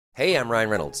Hey, I'm Ryan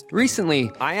Reynolds.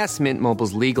 Recently, I asked Mint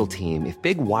Mobile's legal team if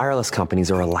big wireless companies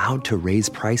are allowed to raise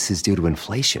prices due to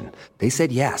inflation. They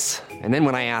said yes. And then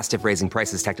when I asked if raising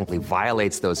prices technically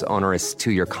violates those onerous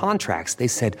 2-year contracts, they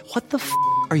said, "What the f***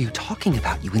 are you talking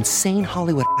about, you insane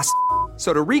Hollywood ass?"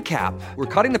 So to recap, we're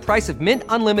cutting the price of Mint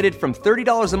Unlimited from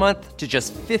 $30 a month to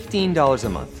just $15 a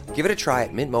month. Give it a try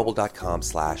at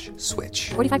mintmobile.com/switch.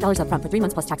 $45 up front for 3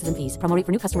 months plus taxes and fees. Promo rate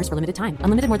for new customers for limited time.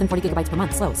 Unlimited more than 40 gigabytes per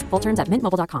month. Slows full terms at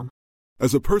mintmobile.com.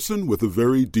 As a person with a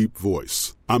very deep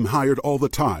voice, I'm hired all the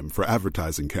time for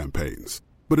advertising campaigns.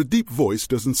 But a deep voice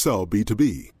doesn't sell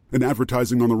B2B, and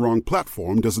advertising on the wrong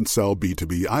platform doesn't sell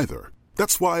B2B either.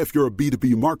 That's why if you're a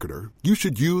B2B marketer, you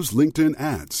should use LinkedIn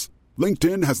ads.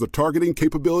 LinkedIn has the targeting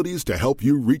capabilities to help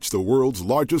you reach the world's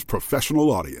largest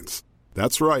professional audience.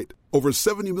 That's right, over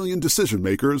 70 million decision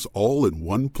makers all in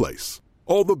one place.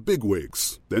 All the big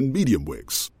wigs, then medium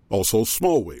wigs, also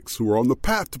small wigs who are on the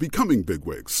path to becoming big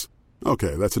wigs.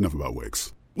 Okay, that's enough about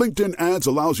wigs. LinkedIn ads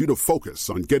allows you to focus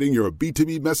on getting your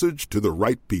B2B message to the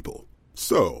right people.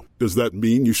 So, does that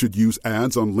mean you should use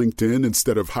ads on LinkedIn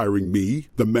instead of hiring me,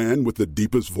 the man with the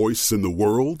deepest voice in the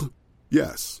world?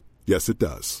 Yes. Yes, it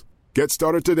does. Get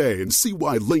started today and see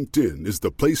why LinkedIn is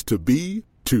the place to be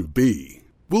to be.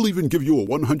 We'll even give you a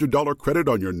 $100 credit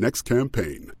on your next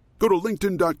campaign. Go to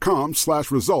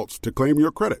linkedin.com/results to claim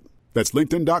your credit. That's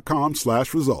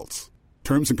linkedin.com/results.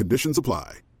 Terms and conditions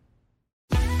apply.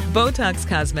 Botox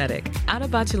Cosmetic, out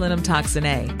of botulinum toxin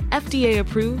A, FDA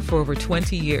approved for over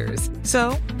 20 years.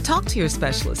 So, talk to your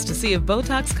specialist to see if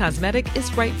Botox Cosmetic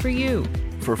is right for you.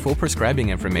 For full prescribing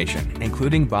information,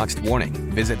 including boxed warning,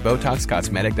 visit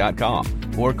BotoxCosmetic.com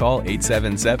or call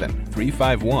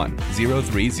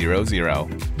 877-351-0300.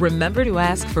 Remember to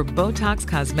ask for Botox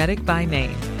Cosmetic by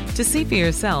name. To see for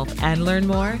yourself and learn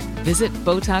more, visit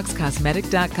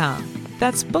BotoxCosmetic.com.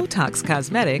 That's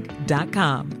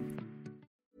BotoxCosmetic.com.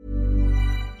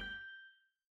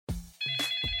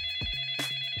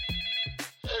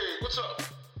 Hey, what's up?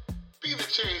 Be the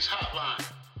Change Hotline.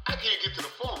 I can't get to the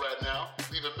phone right now.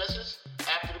 Leave a message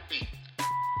after the beep.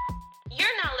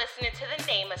 You're now listening to the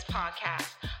Nameless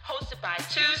Podcast, hosted by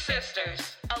two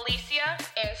sisters, Alicia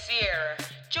and Sierra.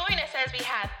 Join us as we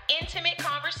have intimate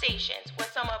conversations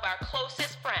with some of our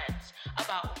closest friends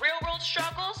about real-world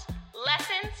struggles,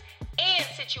 lessons, and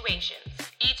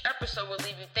situations. Each episode will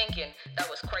leave you thinking that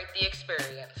was quite the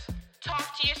experience.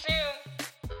 Talk to you soon.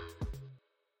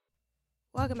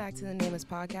 Welcome back to the Nameless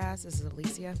Podcast. This is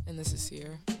Alicia. And this is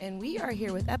Sierra. And we are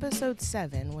here with episode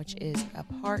 7, which is a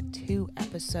part 2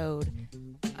 episode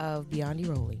of Beyond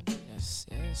Rolly. Yes,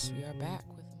 we are back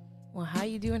with. Well, how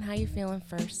you doing? How you feeling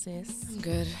first, sis? I'm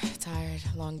good. Tired.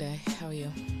 Long day. How are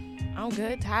you? I'm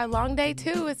good. Tired. Long day,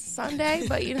 too. It's Sunday,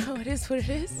 but you know, it is what it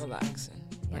is. Relaxing.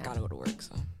 Yeah. I gotta go to work,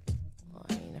 so. Well,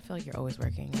 I mean, I feel like you're always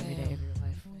working every day of your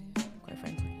life, quite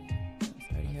frankly.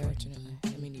 Unfortunately.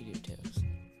 I mean, you do, too.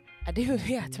 I do,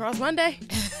 yeah. Tomorrow's Monday.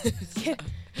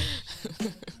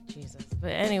 Jesus.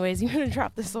 But anyways, you want to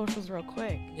drop the socials real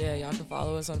quick. Yeah, y'all can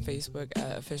follow us on Facebook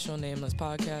at Official Nameless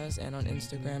Podcast and on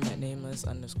Instagram at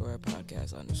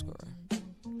Nameless_Podcast_. All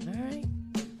right.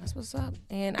 That's what's up.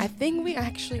 And I think we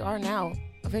actually are now,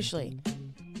 officially.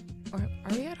 Or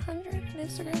are we at 100 on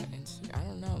Instagram? I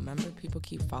don't know. Remember, people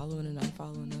keep following and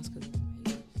unfollowing us because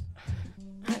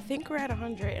I think we're at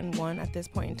 101 at this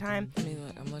point in time. I mean,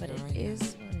 look, I'm looking but right now. it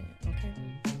is. Okay.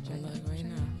 I'm looking right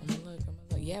now. I'm gonna look.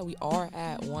 Yeah, we are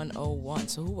at 101.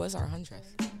 So who was our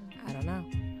 100th? I don't know.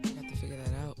 Got to figure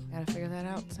that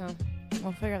out. So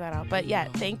we'll figure that out. But yeah,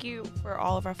 thank you for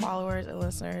all of our followers and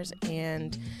listeners.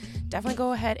 And definitely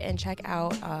go ahead and check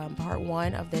out part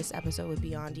 1 of this episode with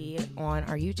Beyondy on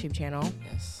our YouTube channel.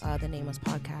 Yes. The Nameless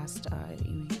Podcast.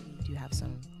 You do have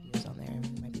some videos on there.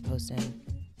 We might be posting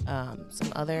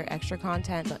some other extra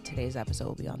content, but today's episode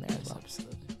will be on there as well.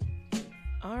 Absolutely.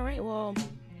 All right, well,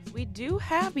 we do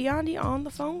have Beyondy on the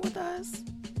phone with us.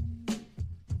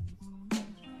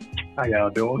 How y'all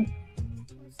doing?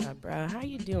 What's up, bro? How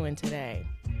you doing today?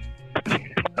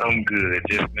 I'm good.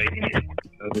 Just making it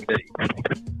another day.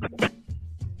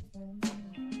 All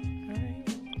right.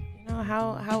 You know,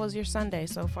 how was your Sunday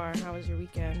so far? How was your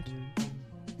weekend?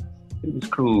 It was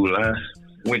cool. I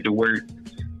went to work,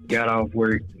 got off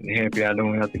work, and happy I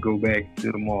don't have to go back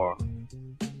till tomorrow.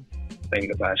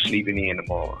 Thinking about sleeping in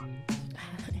tomorrow.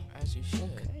 As you should.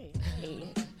 Okay.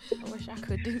 I wish I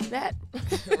could do that.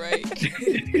 Right.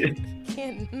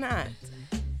 Cannot.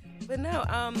 But no,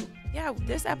 yeah,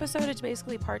 this episode is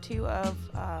basically part 2 of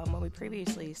when we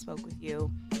previously spoke with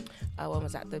you. When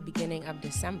was that? The beginning of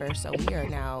December. So we are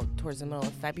now towards the middle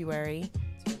of February.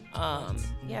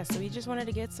 Yeah, so we just wanted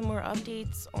to get some more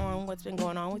updates on what's been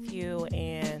going on with you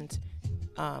and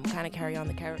kind of carry on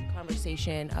the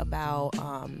conversation about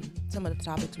some of the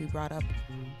topics we brought up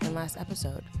in last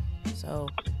episode. So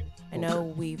I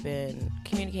know we've been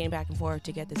communicating back and forth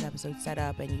to get this episode set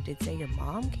up, and you did say your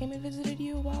mom came and visited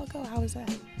you a while ago. How was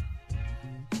that?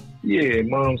 Yeah,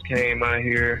 moms came out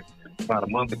here about a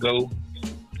month ago.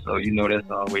 So, that's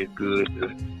always good to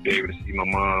be able to see my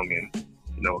mom and,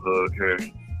 hug her.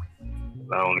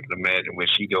 I only can imagine what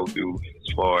she go through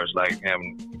as far as like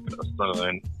having a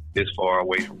son this far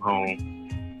away from home,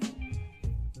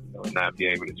 and not be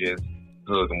able to just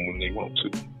hug them when they want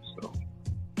to. So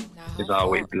it's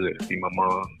always good to see my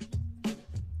mom.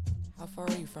 How far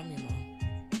are you from your mom?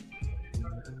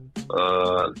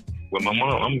 Well, my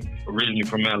mom, I'm originally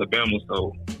from Alabama,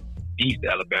 so East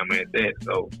Alabama at that.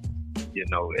 So,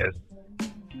 that's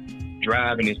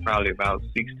driving is probably about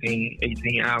 16,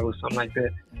 18 hours, something like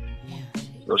that.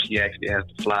 So she actually has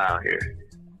to fly out here.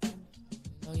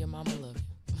 Oh, your mama love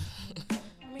you.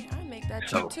 I mean, I make that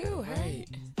trip too, hey?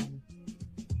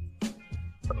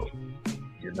 So,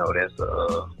 that's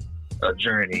a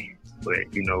journey. But, a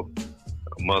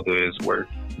mother is worth,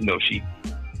 she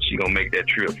gonna make that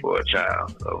trip for a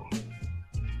child. So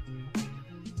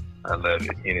I love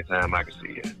it anytime I can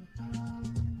see it.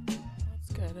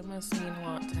 That's good. It must mean a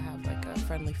lot to have like a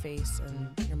friendly face and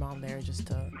your mom there just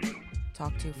to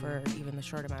talk to for even the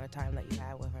short amount of time that you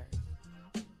had with her.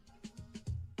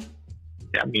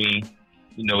 I mean,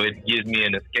 it gives me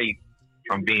an escape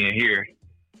from being here.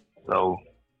 So,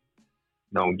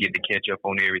 get to catch up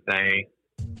on everything.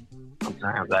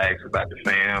 Sometimes I ask about the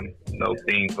fam,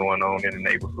 things going on in the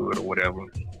neighborhood or whatever.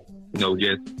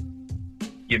 Just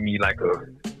give me like a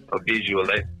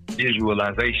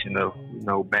visualization of,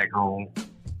 back home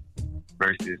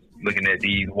versus looking at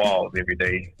these walls every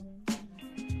day.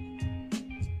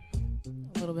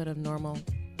 A little bit of normal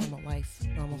life,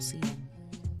 normalcy.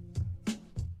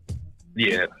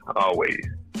 Yeah, always.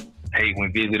 Hate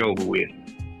when visit over with.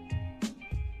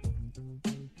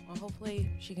 Well, hopefully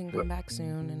she can come back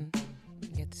soon and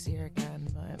get to see her again.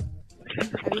 But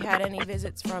have you had any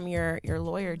visits from your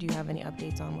lawyer? Do you have any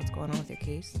updates on what's going on with your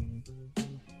case?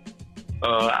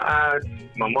 My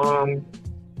mom,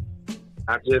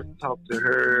 I just talked to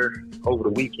her over the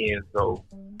weekend, so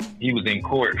he was in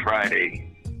court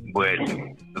Friday, but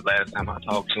the last time I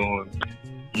talked to him,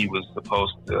 he was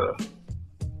supposed to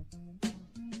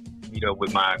meet up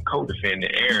with my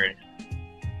co-defendant, Aaron,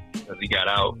 because he got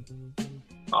out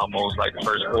almost like the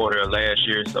first quarter of last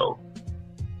year, so,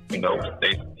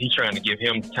 he's trying to give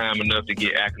him time enough to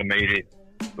get acclimated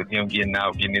with him getting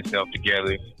out, getting himself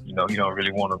together. He don't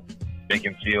really want to make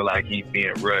him feel like he's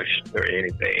being rushed or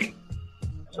anything.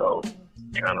 So,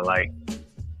 kind of like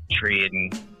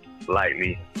treading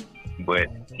lightly, but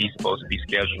he's supposed to be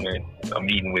scheduling a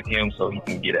meeting with him so he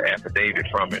can get an affidavit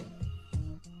from him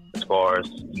as far as,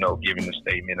 giving the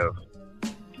statement of,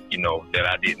 that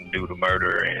I didn't do the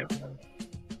murder, and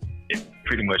it's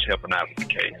pretty much helping out with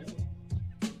the case.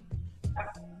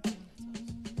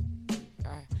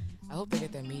 I hope they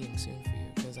get that meeting soon for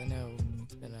you, because I know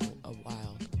it's been a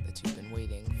while that you've been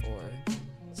waiting for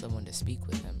someone to speak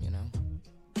with him,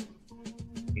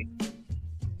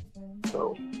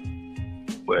 So,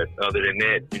 but other than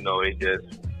that, it's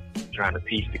just trying to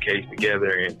piece the case together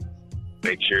and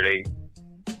make sure they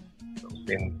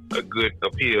send a good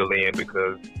appeal in,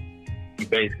 because you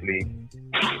basically,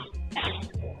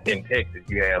 in Texas,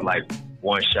 you have like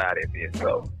one shot at this,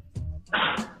 so.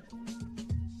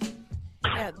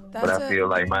 Yeah, but I feel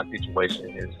like my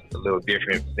situation is a little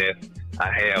different since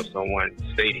I have someone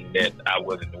stating that I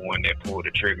wasn't the one that pulled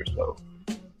the trigger, so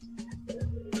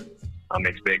I'm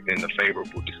expecting a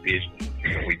favorable decision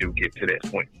when we do get to that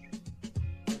point.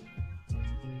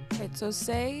 Right, so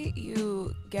say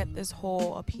you get this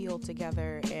whole appeal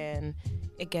together and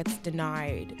it gets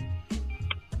denied,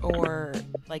 or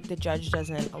like the judge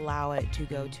doesn't allow it to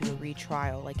go to a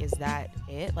retrial. Like, is that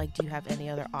it? Like, do you have any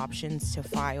other options to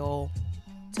file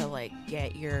to like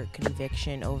get your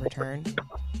conviction overturned?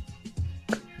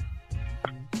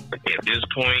 At this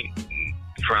point,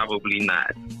 probably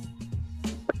not.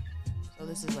 So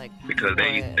this is like because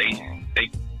they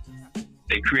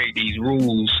create these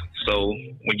rules. So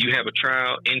when you have a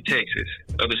trial in Texas,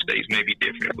 other states may be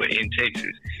different, but in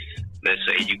Texas, let's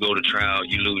say you go to trial,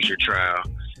 you lose your trial,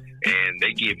 and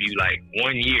they give you like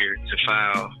 1 year to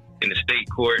file in the state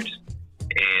courts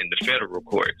and the federal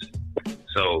courts.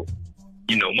 So,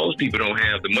 most people don't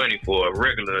have the money for a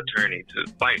regular attorney to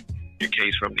fight your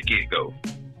case from the get-go.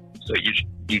 So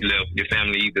your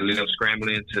family either left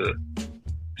scrambling to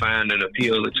find an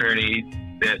appeal attorney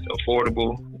that's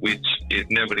affordable, which is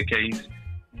never the case,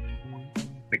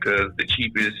 because the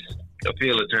cheapest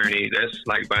appeal attorney, that's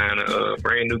like buying a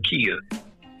brand new Kia.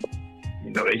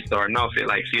 You know, they starting off at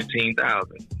like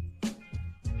 $15,000.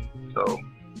 So,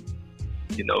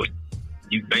 you know,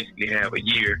 you basically have a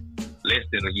year, less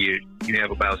than a year. You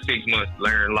have about 6 months to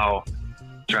learn law,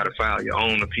 try to file your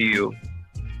own appeal,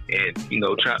 and, you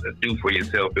know, try to do for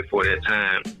yourself before that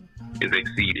time is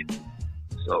exceeded.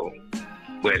 So,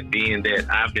 but being that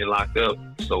I've been locked up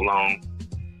so long,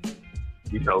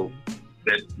 you know,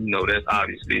 that's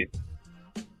obviously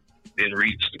been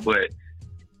reached. But,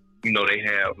 you know, they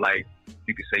have, like,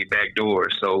 you could say back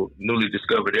doors. So newly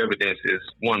discovered evidence is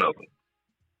one of them.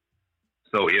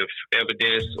 So if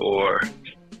evidence, or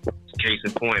case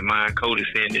in point, my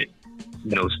co-defendant,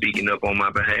 you know, speaking up on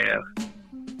my behalf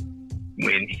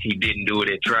when he didn't do it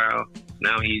at trial,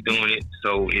 now he's doing it.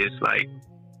 So it's like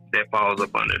that falls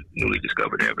up under newly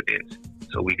discovered evidence.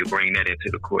 So we could bring that into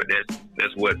the court.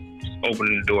 That's what's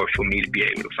opening the door for me to be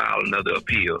able to file another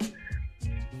appeal.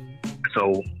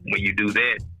 So when you do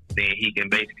that, then he can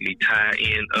basically tie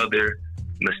in other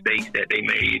mistakes that they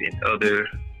made and other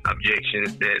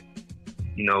objections that,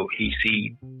 you know, he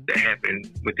see that happened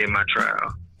within my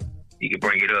trial. He can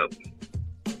bring it up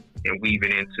and weave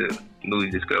it into newly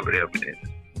discovered evidence.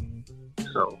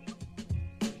 So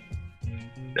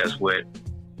that's what,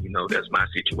 you know, that's my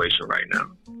situation right now.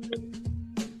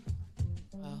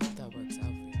 Well, that works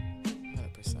out for you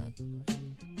 100%.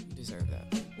 You deserve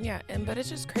that. Yeah, but it's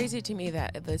just crazy to me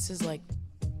that this is like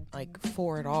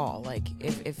for it all. Like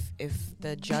if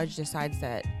the judge decides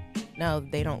that no,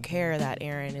 they don't care that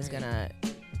Aaron is gonna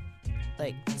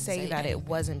like say that it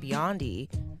wasn't Biondi,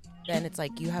 then it's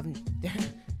like you have.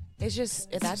 It's just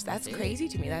that's crazy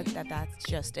to me. That's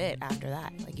just it. After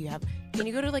that, like you have. Can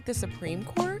you go to like the Supreme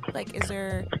Court? Like, is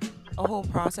there a whole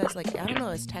process? Like, I don't know.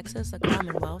 Is Texas a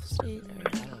Commonwealth state? Or?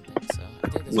 I don't think so.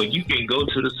 Well, you can go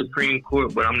to the Supreme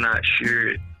Court, but I'm not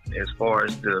sure as far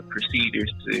as the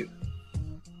procedures to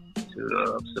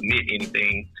submit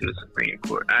anything to the Supreme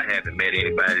Court. I haven't met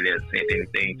anybody that sent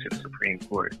anything to the Supreme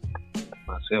Court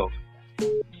myself.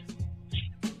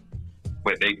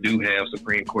 But they do have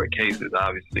Supreme Court cases,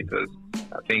 obviously, because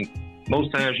I think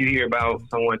most times you hear about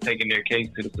someone taking their case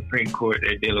to the Supreme Court,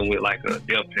 they're dealing with like a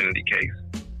death penalty case.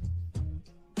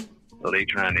 So they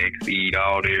trying to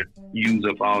use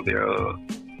up all their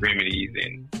remedies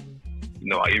and, you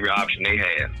know, every option they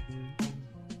have.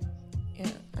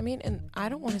 Yeah, I mean, and I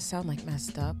don't want to sound like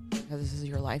messed up because this is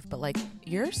your life, but like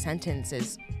your sentence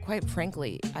is, quite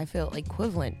frankly, I feel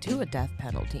equivalent to a death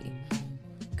penalty.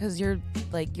 Because your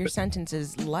sentence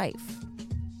is life.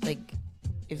 Like,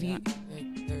 if you...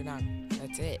 They're not...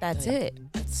 That's it. That's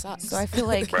it. That sucks. So I feel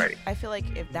like... Right. I feel like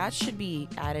if that should be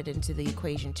added into the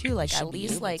equation, too. Like, at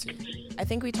least, like... I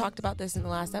think we talked about this in the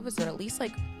last episode. At least,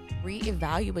 like,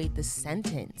 reevaluate the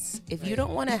sentence. If you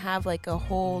don't want to have, like, a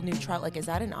whole new trial... Like, is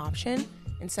that an option?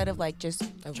 Instead of, like, just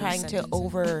trying to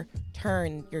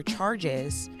overturn your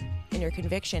charges... in your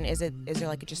conviction, is there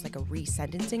like just like a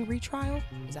resentencing retrial?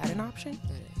 Is that an option?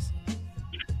 It is.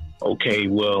 Okay,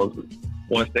 well,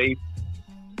 once they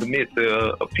submit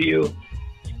the appeal,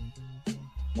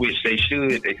 which they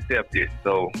should accept it.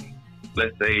 So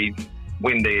let's say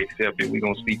when they accept it, we're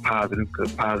going to speak positive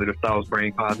because positive thoughts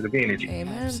bring positive energy.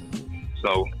 Amen.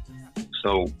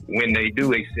 So when they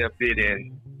do accept it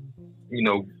and, you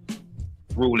know,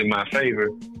 rule in my favor,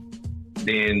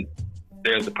 then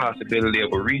there's a possibility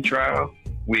of a retrial,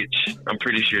 which I'm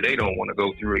pretty sure they don't want to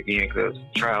go through again because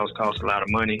trials cost a lot of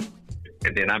money.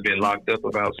 And then I've been locked up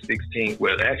about 16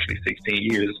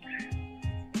 years.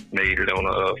 Made it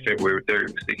on February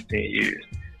 3rd, 16 years.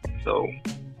 So,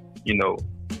 you know,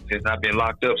 since I've been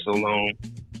locked up so long,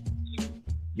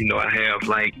 you know, I have,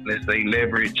 like, let's say,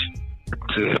 leverage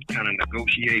to kind of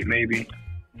negotiate maybe,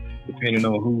 depending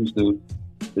on who's the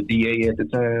DA at the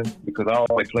time, because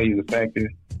always plays a factor.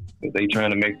 If they trying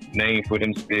to make a name for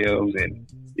themselves, and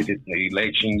if it's an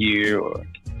election year, or,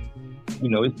 you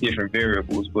know, it's different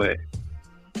variables. But,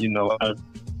 you know,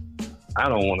 I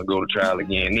don't want to go to trial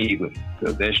again either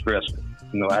because that's stressful.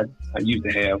 You know, I used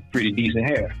to have pretty decent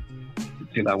hair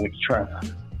until I went to trial.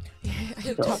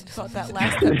 We talked about that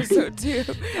last episode too.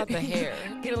 Not the hair.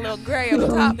 Get a little gray on the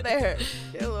top there.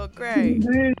 Get a little gray.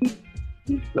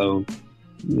 So,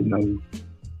 you know.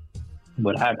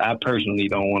 But I personally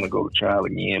don't want to go to trial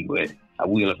again, but I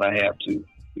will if I have to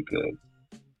because,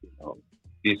 you know,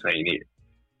 this ain't it.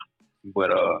 But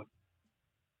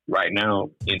right now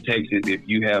in Texas, if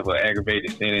you have an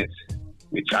aggravated sentence,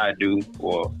 which I do,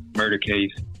 or murder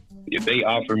case, if they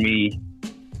offer me,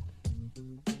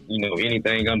 you know,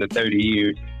 anything under 30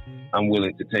 years, I'm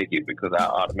willing to take it because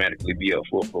I'll automatically be up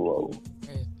for parole.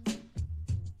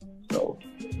 So,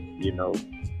 you know,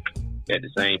 at the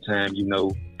same time, you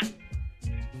know,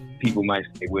 people might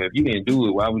say, well, if you didn't do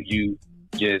it, why would you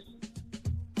just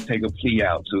take a plea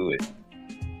out to it?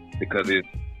 Because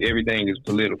everything is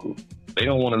political. They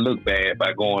don't want to look bad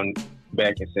by going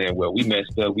back and saying, well, we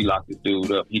messed up, we locked this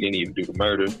dude up, he didn't even do the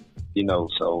murder, you know,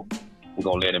 so we're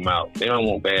going to let him out. They don't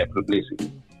want bad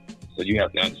publicity. So you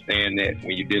have to understand that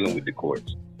when you're dealing with the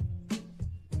courts.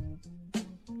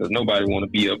 Because nobody want to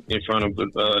be up in front of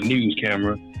a news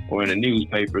camera or in a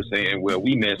newspaper saying, well,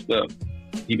 we messed up.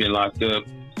 He been locked up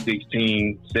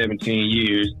 16, 17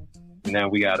 years, and now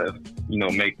we got to, you know,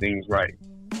 make things right.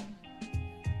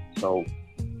 So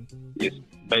it's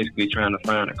basically trying to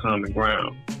find a common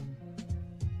ground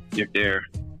if they're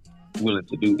willing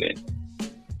to do that.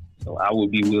 So I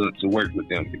would be willing to work with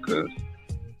them because,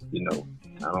 you know,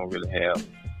 I don't really have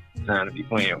time to be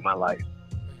playing with my life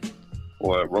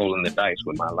or rolling the dice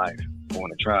with my life,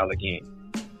 going to trial again.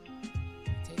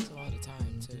 It takes a lot of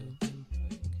time too. Like,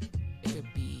 it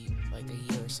could be like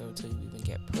a year or so till you even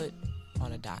get put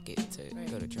on a docket to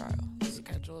go to trial.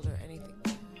 Scheduled or anything.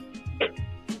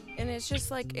 And it's just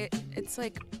like it's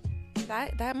like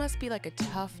that must be like a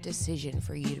tough decision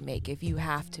for you to make if you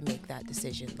have to make that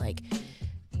decision, like,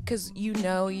 because you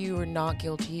know you are not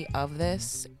guilty of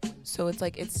this, so it's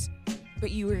like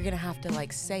but you were gonna have to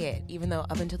like say it, even though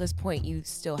up until this point you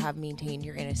still have maintained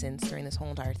your innocence during this whole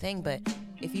entire thing. But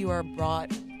if you are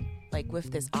brought like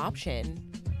with this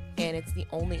option and it's the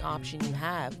only option you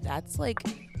have, that's like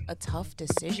a tough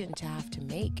decision to have to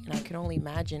make. And I can only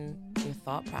imagine your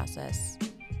thought process,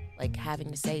 like having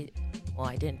to say, well,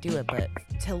 I didn't do it, but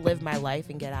to live my life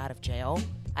and get out of jail,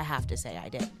 I have to say I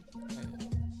did.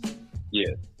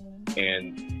 Yeah.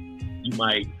 And you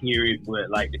might hear it, but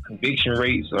like the conviction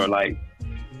rates are like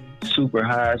super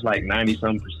high. It's like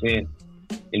 90-some%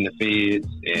 in the feds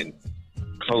and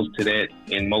close to that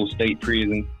in most state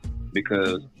prisons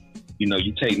because, you know,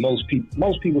 you take most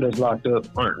people that's locked up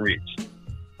aren't rich,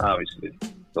 obviously.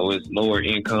 So it's lower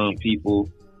income people,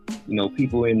 you know,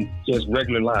 people in just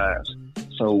regular lives.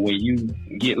 So when you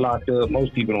get locked up,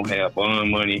 most people don't have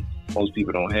bond money. Most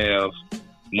people don't have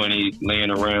money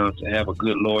laying around to have a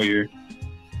good lawyer,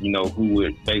 you know, who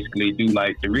would basically do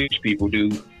like the rich people do.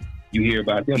 You hear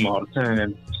about them all the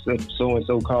time.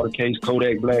 So-and-so caught a case,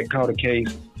 Kodak Black caught a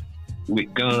case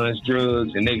with guns,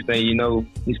 drugs, and next thing you know,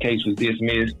 this case was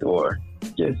dismissed or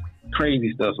just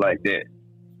crazy stuff like that.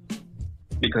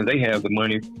 Because they have the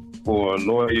money for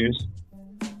lawyers,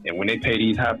 and when they pay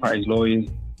these high-priced lawyers,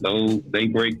 they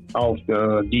break off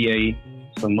the DA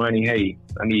some money. Hey,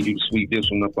 I need you to sweep this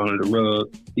one up under the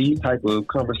rug. These type of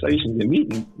conversations and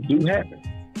meetings do happen.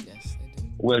 Yes, they do.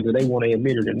 Whether they want to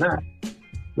admit it or not,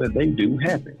 but they do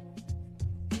happen.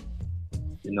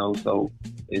 You know, so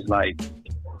it's like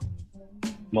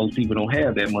most people don't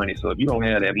have that money. So if you don't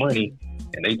have that money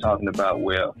and they talking about,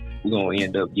 well, we're going to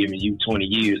end up giving you 20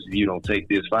 years if you don't take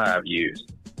this 5 years.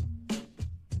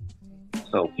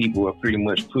 So people are pretty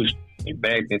much pushed and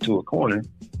backed into a corner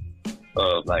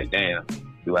of like, damn,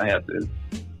 I'm going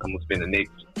to spend the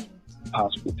next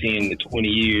possible 10 to 20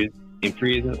 years in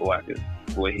prison, or I could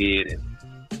go ahead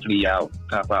and flee out,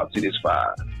 cop out to this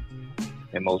 5.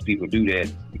 And most people do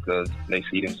that because they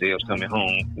see themselves coming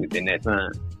home within that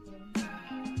time.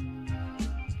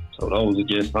 So those are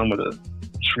just some of the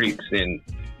tricks and,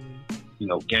 you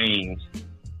know, games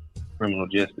criminal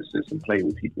justice system play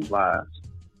with people's lives.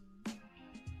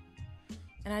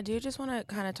 And I do just want to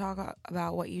kind of talk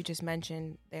about what you just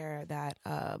mentioned there, that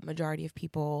majority of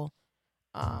people,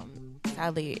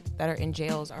 sadly, that are in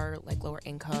jails are like lower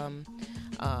income,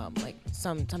 like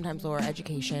sometimes lower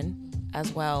education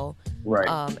as well.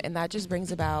 Right. And that just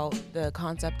brings about the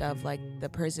concept of like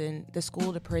the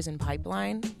school to prison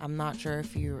pipeline. I'm not sure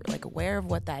if you're like aware of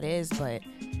what that is, but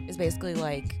it's basically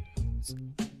like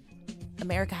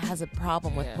America has a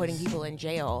problem with putting people in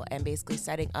jail and basically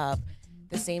setting up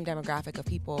the same demographic of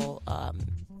people,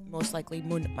 most likely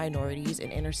minorities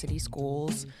in inner city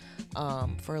schools,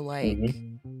 for like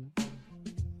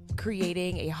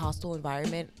creating a hostile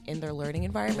environment in their learning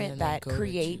environment that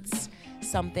creates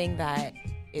something that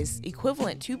is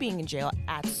equivalent to being in jail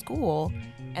at school,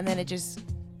 and then it just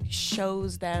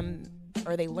shows them,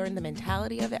 or they learn the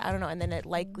mentality of it, I don't know, and then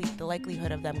the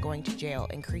likelihood of them going to jail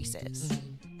increases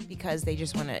because they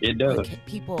just want to put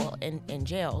people in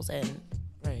jails. And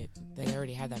right, they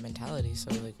already have that mentality,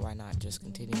 so like why not just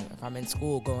continue? If I'm in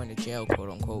school going to jail, quote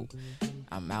unquote,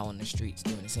 I'm out on the streets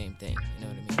doing the same thing, you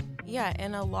know what I mean? Yeah,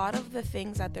 and a lot of the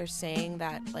things that they're saying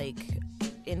that like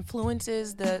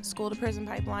influences the school to prison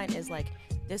pipeline is like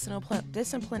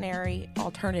disciplinary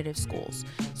alternative schools.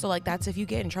 So like that's if you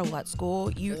get in trouble at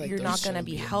school, you're not going to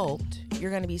be helped.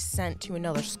 You're going to be sent to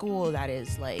another school that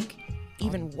is like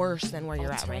even worse than where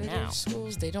you're at right now.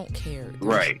 Schools, they don't care.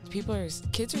 Right.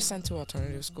 Kids are sent to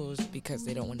alternative schools because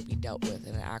they don't want to be dealt with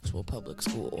in an actual public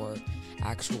school or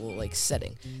actual like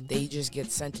setting. They just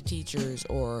get sent to teachers,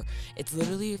 or it's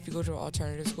literally, if you go to an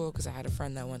alternative school, because I had a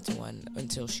friend that went to one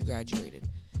until she graduated.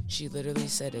 She literally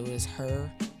said it was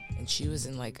her, and she was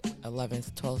in like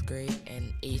 11th, 12th grade,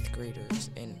 and 8th graders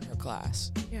in her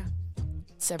class. Yeah.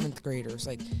 7th graders.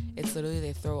 Like, it's literally,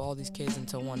 they throw all these kids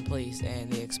into one place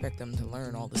and they expect them to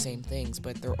learn all the same things,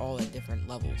 but they're all at different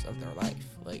levels of their life.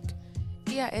 Like,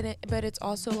 yeah, but it's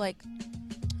also like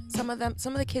some of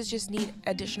the kids just need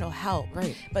additional help,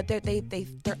 right? But they're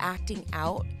acting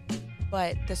out,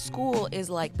 but the school is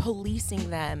like policing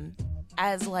them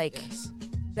as like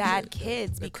bad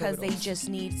kids because they just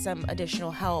need some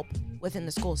additional help within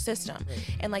the school system,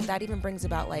 and like that even brings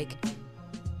about like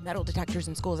metal detectors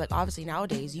in schools. Like, obviously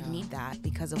nowadays you need that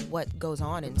because of what goes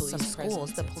on in some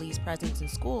schools, the police presence in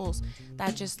schools.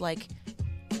 That just like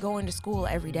going to school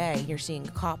every day, you're seeing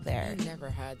a cop there. I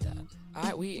never had that.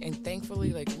 And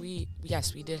thankfully, like, we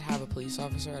did have a police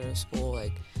officer at our school,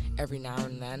 like, every now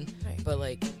and then, but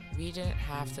like we didn't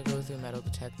have to go through metal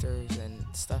detectors and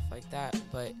stuff like that.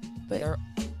 But they're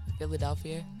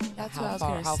Philadelphia. That's what I was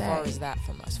gonna say. How far is that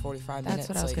from us? 45 minutes. That's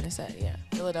what I was gonna say. Yeah.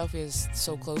 Philadelphia is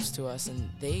so close to us, and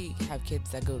they have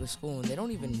kids that go to school and they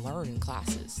don't even learn in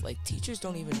classes. Like, teachers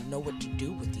don't even know what to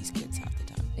do with these kids half the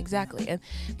time. Exactly.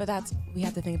 But we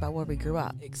have to think about where we grew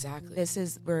up. Exactly.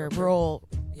 We're rural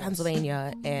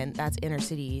Pennsylvania, and that's inner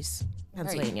cities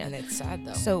Pennsylvania. Right. And it's sad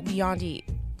though. So Biondi,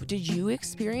 did you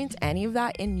experience any of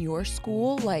that in your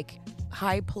school? Like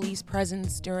high police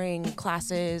presence during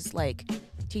classes, like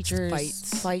teachers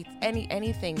fights,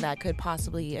 anything that could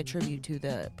possibly attribute to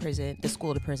the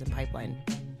school to prison pipeline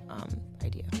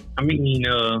idea? I mean,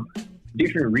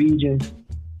 different regions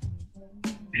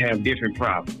have different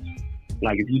problems.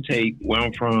 Like, if you take where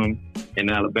I'm from in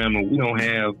Alabama, we don't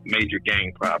have major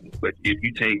gang problems. But if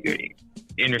you take an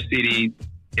inner city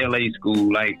LA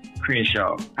school like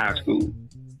Crenshaw High School,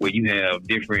 where you have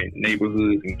different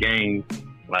neighborhoods and gangs,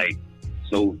 like,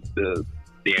 so the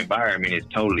environment is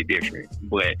totally different.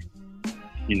 But,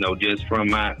 just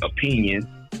from my opinion,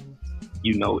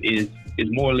 is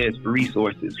more or less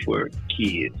resources for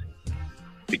kids.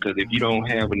 Because if you don't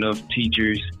have enough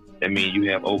teachers, that means you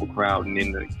have overcrowding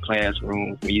in the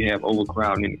classrooms. When you have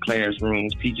overcrowding in the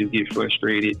classrooms, teachers get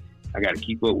frustrated. I got to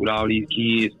keep up with all these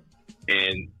kids,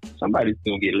 and somebody's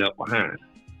going to get left behind.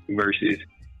 Versus,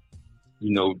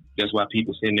 that's why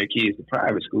people send their kids to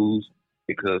private schools,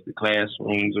 because the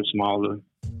classrooms are smaller.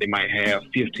 They might have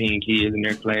 15 kids in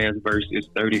their class versus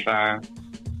 35.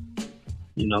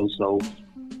 So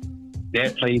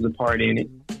that plays a part in it,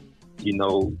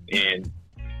 and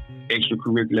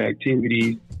extracurricular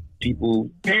activities.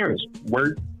 Parents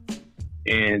work,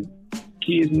 and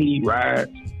kids need rides.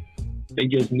 They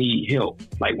just need help.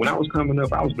 Like, when I was coming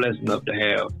up, I was blessed enough to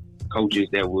have coaches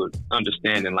that would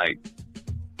understand, and like,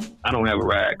 I don't have a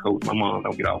ride, coach. My mom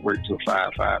don't get off work till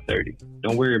 5:30.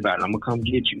 Don't worry about it. I'm gonna come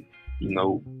get you.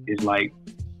 It's like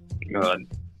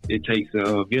it takes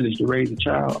a village to raise a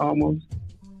child, almost.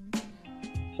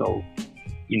 So,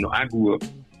 I grew up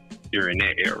during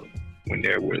that era when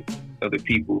there were other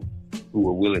people who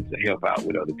were willing to help out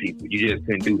with other people. You just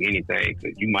couldn't do anything,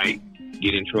 because you might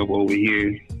get in trouble over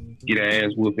here, get an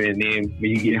ass whooping, and then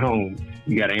when you get home,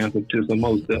 you got to answer to some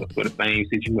more stuff for the same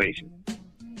situation.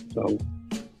 So,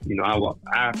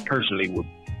 I personally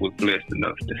was blessed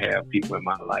enough to have people in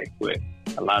my life, but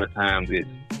a lot of times it's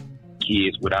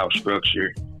kids without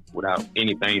structure, without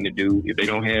anything to do. If they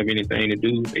don't have anything to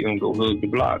do, they're going to go hug the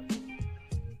block.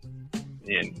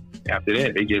 And after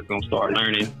that, they just going to start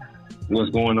learning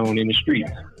what's going on in the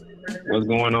streets, what's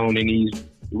going on in these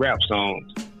rap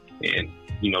songs. And,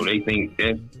 they think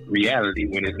that's reality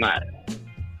when it's not.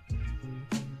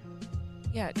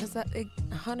 Yeah, because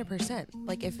 100%.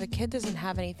 Like, if a kid doesn't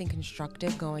have anything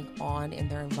constructive going on in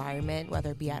their environment,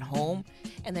 whether it be at home,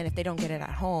 and then if they don't get it at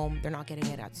home, they're not getting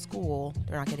it at school,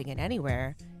 they're not getting it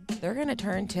anywhere, they're going to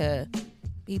turn to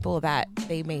people that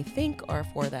they may think are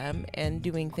for them and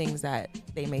doing things that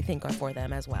they may think are for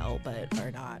them as well, but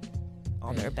are not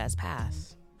on their best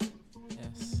path.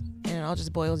 Yes. And it all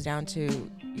just boils down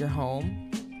to your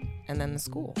home and then the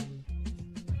school.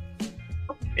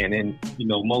 And then,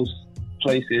 most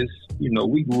places,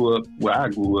 we grew up where I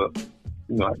grew up.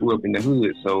 I grew up in the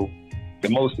hood. So the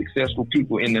most successful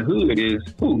people in the hood is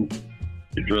who?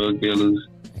 The drug dealers,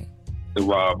 the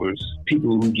robbers,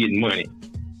 people who get money.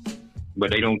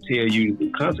 But they don't tell you the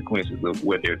consequences of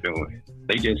what they're doing.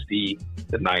 They just see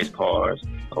the nice cars.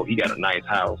 Oh, he got a nice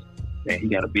house, and he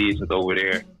got a business over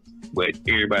there. But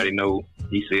everybody know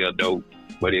he sell dope.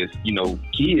 But it's, you know,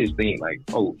 kids think like,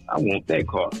 oh, I want that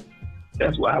car.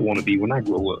 That's what I want to be when I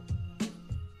grow up.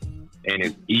 And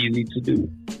it's easy to do.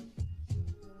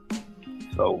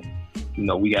 So, you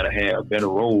know, we got to have better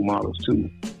role models too.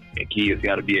 And kids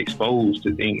got to be exposed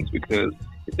to things, because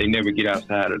if they never get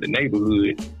outside of the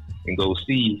neighborhood and go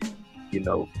see, you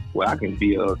know, well, I can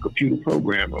be a computer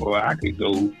programmer, or I could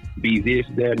go be this,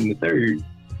 that, and the third.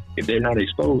 If they're not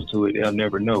exposed to it, they'll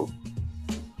never know.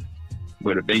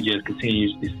 But if they just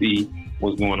continue to see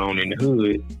what's going on in the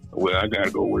hood, well, I got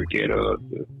to go work at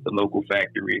the local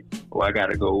factory, or I got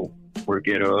to go work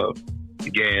at the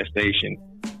gas station.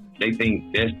 They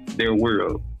think that's their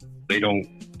world. They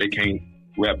can't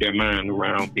wrap their mind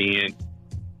around being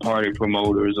party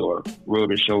promoters or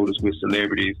rubbing shoulders with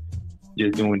celebrities,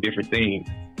 just doing different things.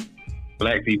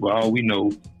 Black people, all we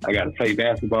know, I got to play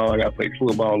basketball, I got to play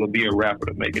football, or be a rapper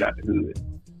to make it out the hood.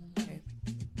 Okay.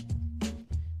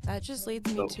 That just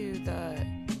leads me to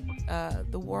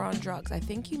the war on drugs. I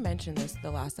think you mentioned this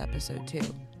the last episode too.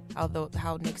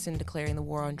 How Nixon declaring the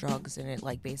war on drugs, and it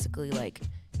like basically like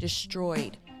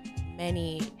destroyed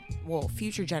many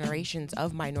future generations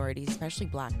of minorities, especially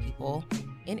Black people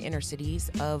in inner cities,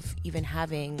 of even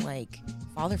having like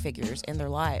father figures in their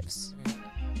lives.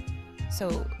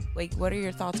 So like, what are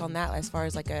your thoughts on that as far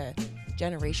as like a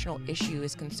generational issue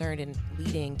is concerned, and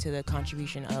leading to the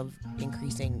contribution of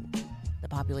increasing the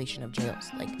population of jails?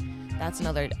 Like, that's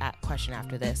another question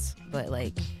after this, but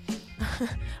like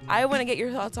I want to get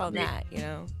your thoughts on that, you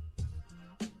know?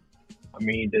 I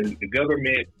mean, the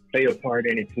government play a part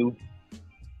in it too,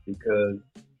 because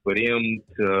for them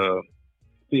to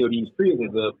fill these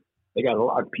prisons up, they got to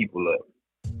lock people up.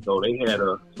 So they had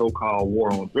a so-called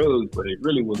war on drugs, but it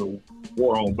really was a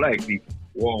war on Black people,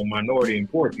 war on minority and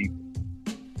poor people.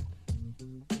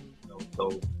 You know,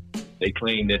 so they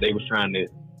claimed that they was trying to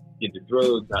get the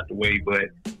drugs out the way, but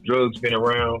drugs been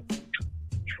around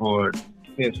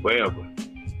since forever.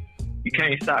 You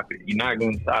can't stop it. You're not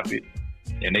going to stop it,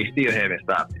 and they still haven't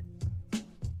stopped it.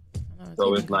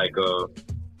 So it's like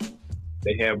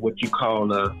they have what you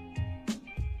call a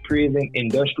prison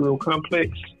industrial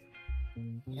complex.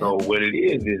 So what it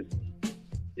is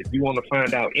if you want to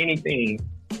find out anything,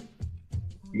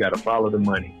 you got to follow the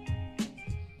money.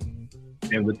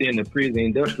 And within the prison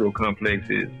industrial complex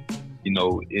is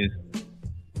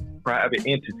private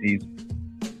entities.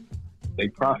 They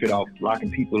profit off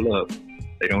locking people up.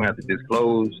 They don't have to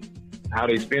disclose how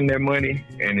they spend their money,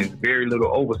 and there's very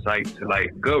little oversight to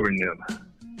like govern them.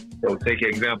 So take an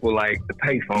example like the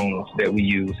pay phones that we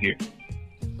use here.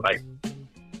 Like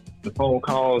the phone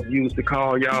calls used to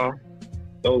call y'all,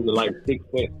 those are like 6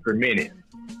 cents per minute.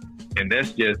 And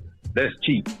that's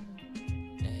cheap.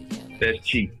 That's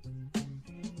cheap.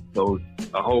 So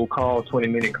a whole call,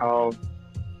 20-minute call,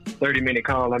 30-minute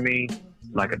call, like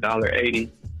 $1.80.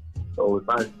 So if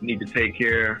I need to take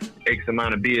care of X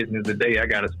amount of business a day, I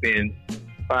got to spend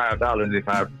 $5 if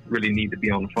I really need to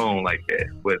be on the phone like that.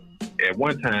 But at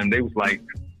one time, they was like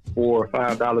 $4 or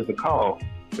 $5 a call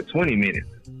for 20 minutes.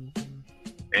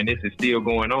 And this is still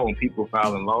going on. People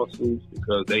filing lawsuits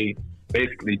because they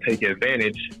basically take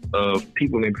advantage of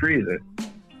people in prison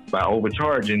by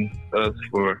overcharging us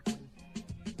for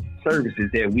services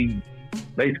that we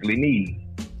basically need.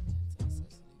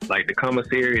 Like the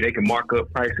commissary, they can mark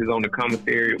up prices on the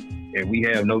commissary, and we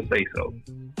have no say-so.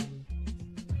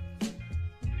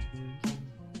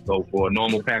 So for a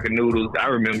normal pack of noodles, I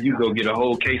remember you go get a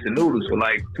whole case of noodles for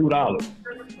like $2.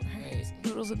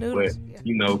 Noodles and noodles.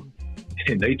 But,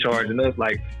 they charging us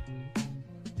like,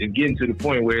 it's getting to the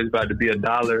point where it's about to be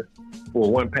 $1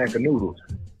 for one pack of noodles.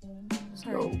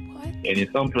 Sorry, what? And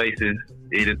in some places,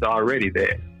 it is already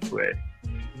that. But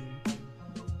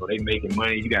so they making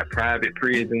money. You got private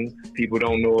prisons people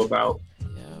don't know about.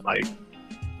 Yeah. Like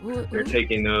they're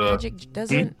taking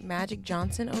Magic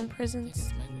Johnson own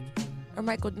prisons? Or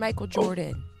Michael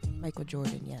Jordan? Michael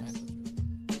Jordan, yes.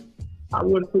 I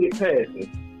wouldn't put it past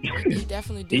him. He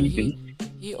definitely do.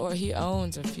 He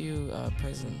owns a few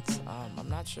prisons. I'm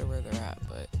not sure where they're at,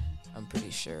 but I'm pretty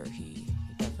sure he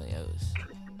definitely owns a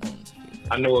few prisons.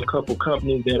 I know a couple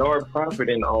companies that are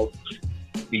profiting off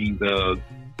these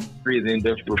prison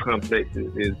industrial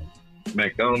complexes is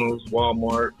McDonald's,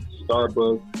 Walmart,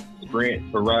 Starbucks,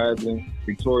 Sprint, Verizon,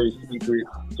 Victoria's Secret,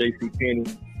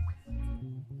 JCPenney.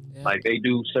 Yeah. Like they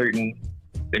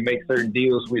make certain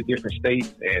deals with different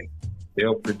states, and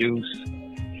they'll produce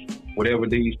whatever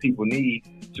these people need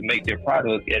to make their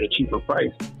product at a cheaper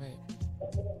price.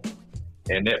 Right.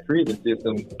 And that prison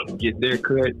system gets their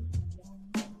cut.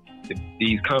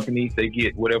 These companies, they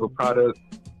get whatever product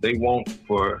they want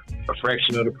for a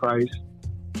fraction of the price.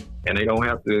 and they don't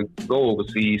have to go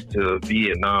overseas to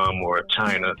Vietnam or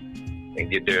China and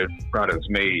get their products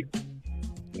made.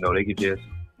 You know, they could just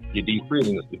get these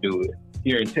prisoners to do it.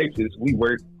 Here in Texas, we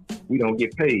work, we don't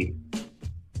get paid.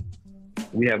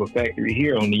 We have a factory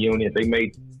here on the unit. They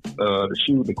make the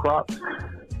shoes, the Crocs.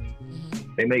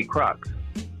 They make Crocs,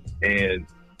 and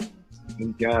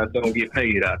these guys don't get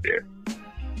paid out there.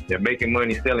 They're making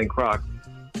money selling Crocs,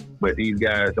 but these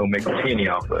guys don't make a penny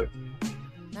off of it.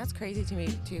 That's crazy to me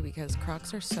too, because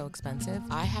Crocs are so expensive.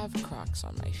 I have Crocs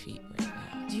on my feet right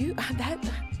now. Do you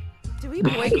do we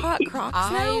boycott Crocs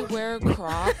now? I wear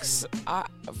Crocs.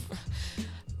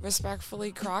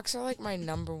 Respectfully, Crocs are like my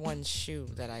number one shoe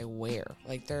that I wear.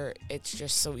 Like it's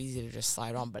just so easy to just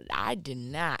slide on. But I did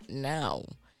not know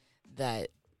that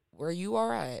where you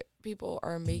are at, people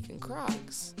are making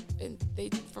Crocs and they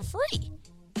for free.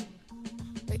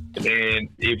 And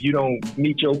if you don't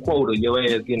meet your quota, your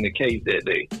ass getting the case that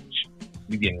day.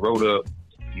 You getting rolled up,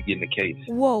 you getting the case.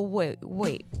 Whoa, wait,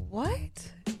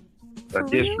 what? A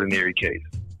disciplinary case.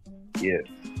 Yes.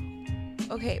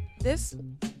 Okay, this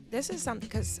is something,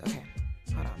 because, okay,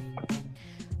 hold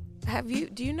on.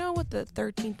 Do you know what the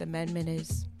 13th Amendment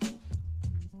is?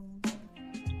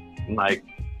 Like,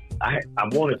 I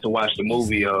wanted to watch the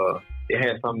movie, it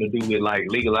had something to do with, like,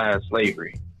 legalized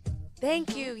slavery.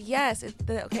 Thank you. Yes.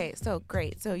 Okay. So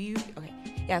great. So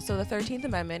yeah. So the 13th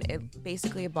Amendment, it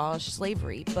basically abolished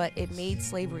slavery, but it made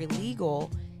slavery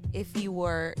legal if you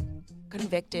were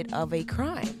convicted of a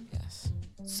crime. Yes.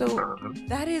 So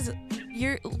that is,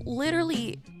 you're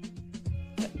literally,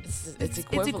 it's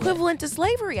equivalent to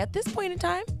slavery at this point in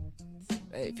time.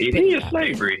 It is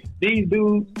slavery. These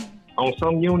dudes on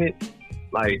some units,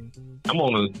 like, I'm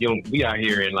on a unit, we out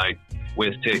here in like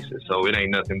West Texas, so it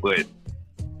ain't nothing but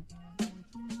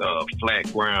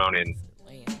flat ground and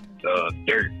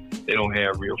dirt. They don't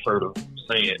have real fertile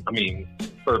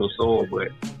soil, but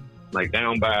like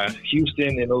down by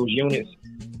Houston and those units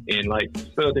in like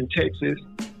southern Texas,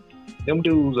 them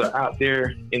dudes are out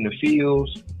there in the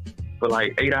fields for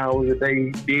like 8 hours a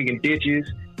day, digging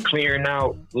ditches, clearing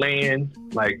out land.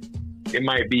 Like, it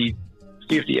might be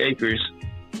 50 acres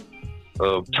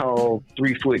of tall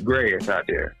 3-foot grass out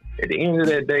there. At the end of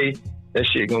that day, that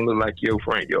shit gonna look like your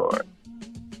front yard.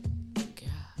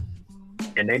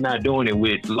 And they not doing it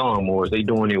with lawnmowers. They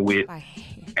doing it with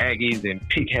Aggies and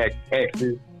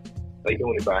pickaxes. They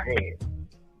doing it by hand.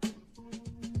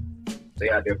 They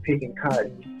out there picking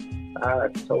cotton. I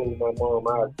told my mom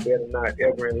I better not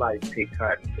ever in life pick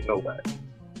cotton for nobody.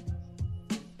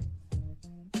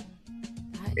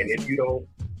 And if you don't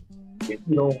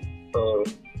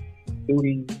do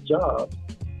these jobs,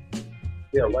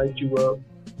 they'll write you up,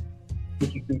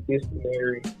 put you through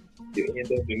disciplinary, you'll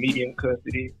end up in medium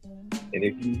custody. And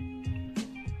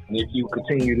if you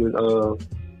continue to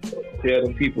tell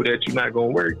them people that you're not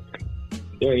gonna work,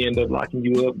 they'll end up locking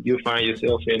you up. You'll find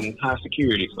yourself in high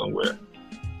security somewhere.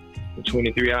 A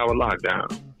 23-hour lockdown.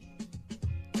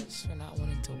 Just for not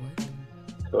wanting to work.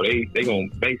 So they gonna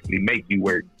basically make you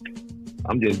work.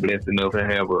 I'm just blessed enough to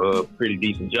have a pretty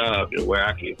decent job where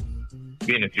I can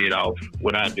benefit off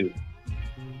what I do.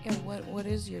 And what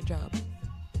is your job?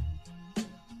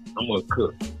 I'm a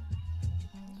cook.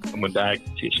 I'm a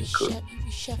dietitian cook.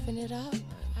 You chefing it up?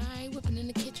 I whipping in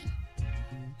the kitchen.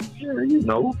 Yeah, you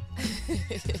know.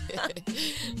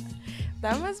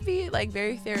 That must be like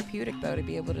very therapeutic though, to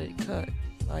be able to cook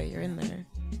while you're in there,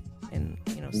 and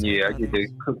Yeah, I get to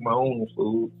cook my own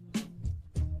food.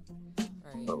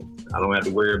 Right. So I don't have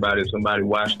to worry about if somebody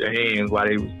washed their hands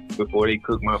before they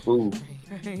cook my food.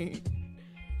 Right.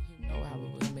 You know how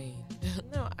it was made.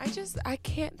 No, I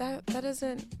can't. That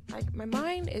doesn't. Like, my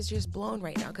mind is just blown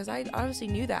right now, because I obviously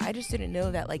knew that. I just didn't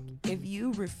know that, like, if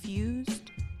you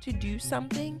refused to do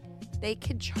something, they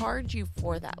could charge you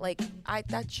for that. Like,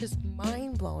 that's just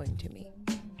mind blowing to me.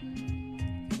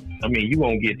 I mean, you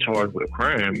won't get charged with a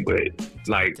crime, but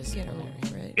like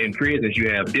Right. in prisons, you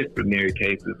have disciplinary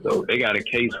cases, so they got a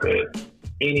case for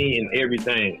any and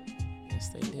everything. Yes,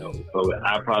 they do. So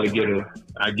I probably get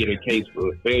a case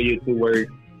for failure to work,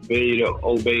 failure to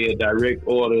obey a direct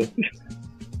order.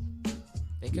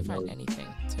 They could find anything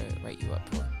to write you up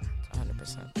for,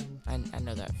 100%. I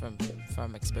know that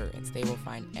from experience. They will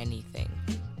find anything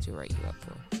to write you up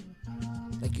for.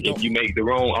 Like, if you make the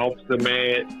wrong officer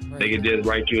mad, they can just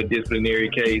write you a disciplinary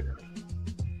case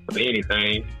for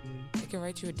anything. They can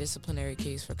write you a disciplinary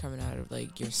case for coming out of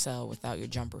like your cell without your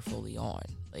jumper fully on.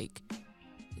 Like,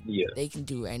 yeah, they can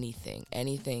do anything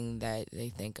that they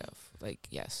think of. Like,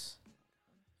 yes.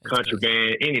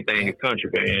 Contraband, anything is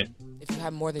contraband. If you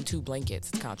have more than 2 blankets,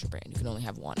 it's contraband. You can only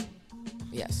have 1.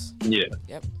 Yes. Yeah.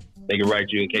 Yep. They can write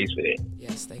you a case for that.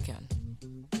 Yes, they can.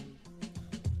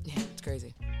 It's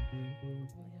crazy.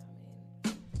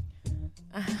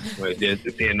 But it just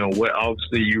depends on what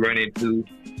officer you run into.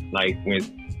 Like when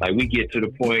we get to the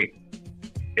point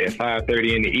at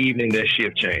 5:30 in the evening, that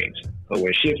shift change. So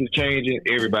when shift is changing,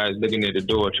 everybody's looking at the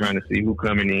door trying to see who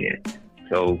coming in.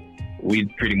 So we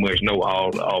pretty much know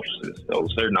all the officers. So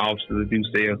certain officers do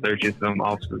cell searches, some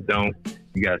officers don't.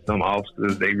 You got some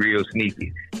officers, they real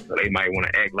sneaky. So they might want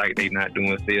to act like they not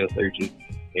doing cell searches,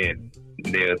 and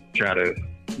they'll try to,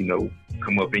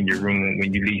 come up in your room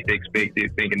when you least expect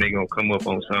it, thinking they're going to come up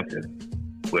on something.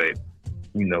 But,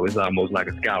 it's almost like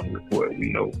a scouting report.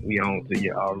 We know we on to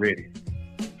you already.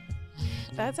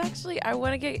 That's actually, I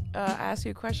want to ask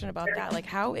you a question about that. Like,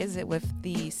 how is it with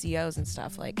the COs and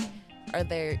stuff? Like, are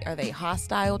they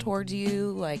hostile towards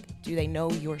you? Like, do they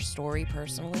know your story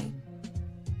personally?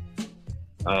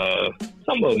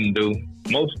 Some of them do.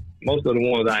 Most of the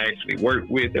ones I actually work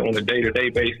with on a day-to-day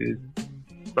basis,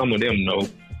 some of them know.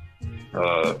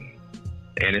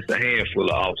 And it's a handful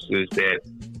of officers that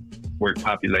work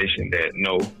population that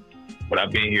know. But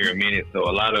I've been here a minute, so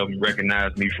a lot of them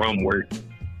recognize me from work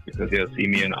because they'll see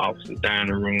me in the officer's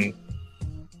dining room.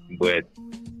 But,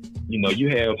 you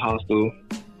have hostile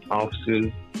officers.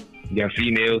 You got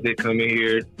females that come in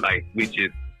here, which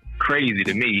is crazy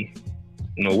to me.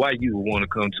 Why you would want to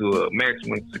come to a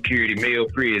maximum security male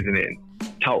prison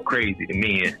and talk crazy to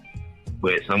men.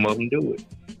 But some of them do it,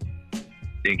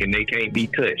 thinking they can't be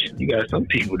touched. You got some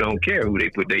people don't care who they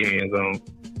put their hands on.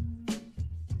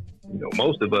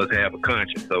 Most of us have a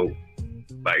conscience, so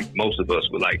most of us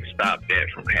would stop that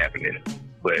from happening.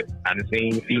 But I done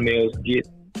seen females get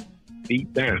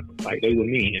beat down like they were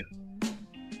men,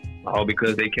 all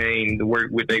because they came to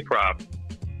work with their problem,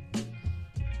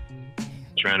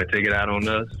 trying to take it out on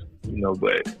us.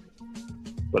 But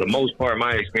for the most part,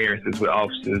 my experiences with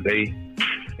officers, they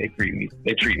treat me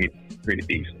pretty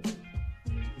decent.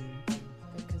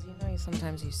 Because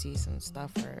sometimes you see some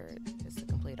stuff where it's the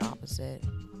complete opposite.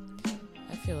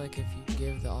 I feel like if you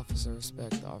give the officer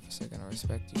respect, the officer gonna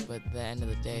respect you. But at the end of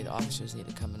the day, the officers need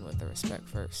to come in with the respect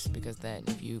first. Because then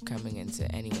if you coming into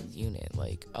anyone's unit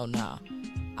like, oh nah,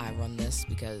 I run this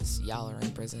because y'all are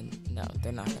in prison, no,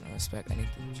 they're not gonna respect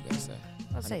anything that you guys say.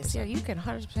 I'll say, Sarah, you can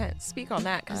 100% speak on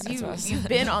that because you've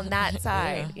been on that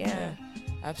side. Yeah.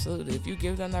 Absolutely. If you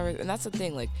give them that, and that's the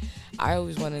thing, I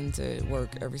always went into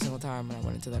work every single time when I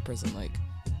went into that prison,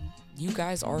 you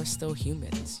guys are still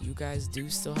humans. You guys do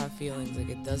still have feelings.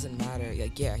 It doesn't matter.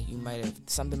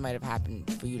 Something might have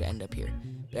happened for you to end up here.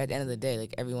 But at the end of the day,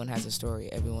 everyone has a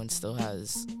story. Everyone still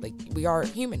has, we are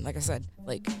human. Like I said,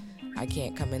 I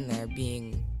can't come in there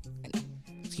being,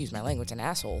 excuse my language, an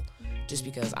asshole just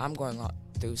because I'm going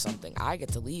through something. I get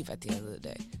to leave at the end of the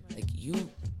day. You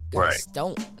guys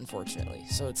don't, unfortunately.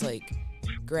 So it's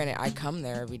granted, I come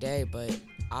there every day, but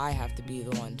I have to be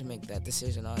the one to make that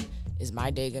decision on, is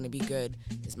my day going to be good?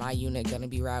 Is my unit going to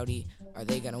be rowdy? Are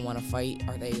they going to want to fight?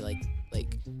 Are they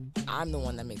I'm the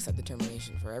one that makes that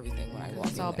determination for everything when I walk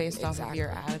in. It's all based off of your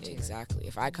attitude. Exactly.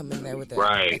 If I come in there with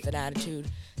an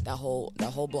attitude, that whole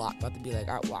block about to be all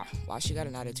right, wow, she got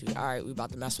an attitude. All right, we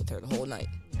about to mess with her the whole night.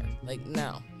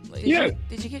 No.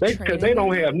 Did you get training? Because they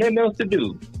don't have nothing else to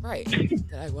do. Right.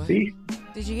 Did I what? See?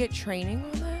 Did you get training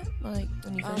on that?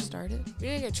 When you first started? We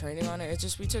didn't get training on it. It's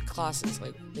just we took classes.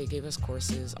 They gave us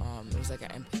courses. It was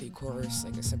an empathy course,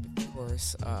 a sympathy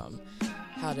course.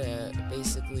 How to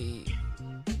basically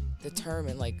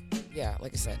determine, like I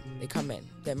said, they come in.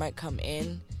 They might come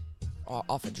in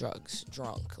off of drugs,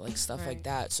 drunk, stuff like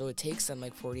that. So it takes them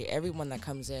 40. Everyone that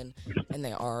comes in and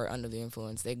they are under the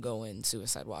influence, they go in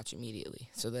suicide watch immediately.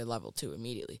 So they're level 2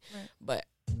 immediately. Right. But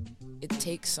it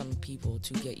takes some people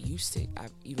to get used to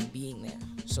even being there.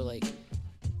 So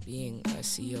being a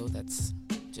CEO that's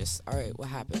just, all right, what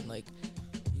happened?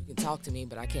 You can talk to me,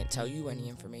 but I can't tell you any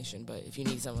information. But if you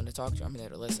need someone to talk to, I'm there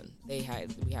to listen. We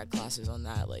had classes on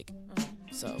that,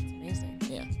 so it's amazing.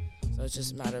 Yeah. So it's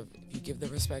just a matter of, if you give the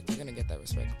respect, you're gonna get that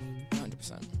respect,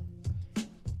 100%.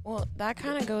 Well, that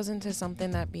kind of goes into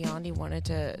something that Biondi wanted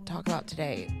to talk about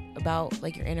today, about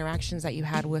your interactions that you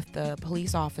had with the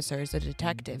police officers, the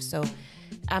detectives. So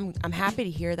I'm happy to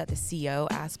hear that the CO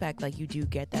aspect, you do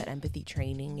get that empathy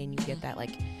training and you get that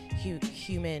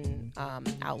human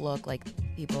outlook,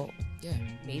 people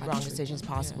made wrong decisions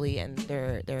possibly and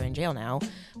they're in jail now.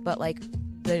 But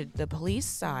the police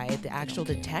side, the actual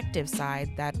detective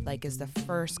side, that is the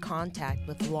first contact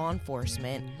with law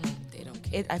enforcement, they don't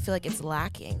care. I feel it's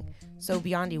lacking. So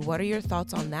Biondi, what are your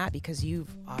thoughts on that? Because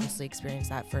you've obviously experienced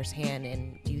that firsthand,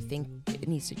 and do you think it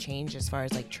needs to change as far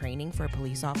as training for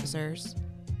police officers?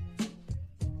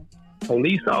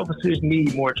 Police officers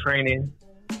need more training,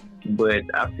 but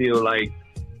I feel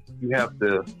you have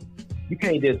to you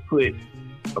can't just put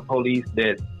a police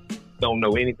that don't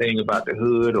know anything about the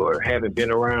hood or haven't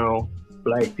been around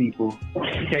black people.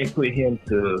 You can't put him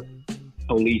to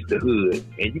police the hood,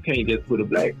 and you can't just put a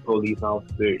black police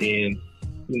officer in,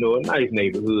 you know, a nice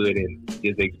neighborhood and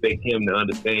just expect him to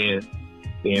understand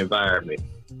the environment.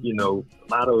 You know,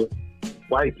 a lot of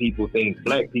white people think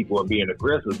black people are being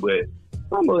aggressive, but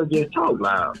some of us just talk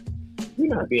loud.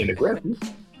 We're not being aggressive.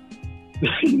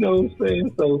 You know what I'm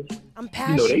saying? So, I'm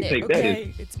passionate. You know, they take that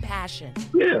as, it's passion.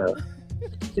 Yeah.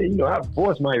 You know, our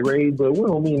voice might raise, but we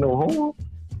don't mean no harm.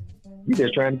 You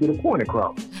just trying to get a point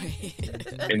across.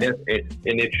 and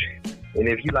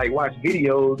if you like watch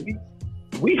videos,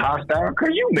 we hostile because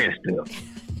you messed up.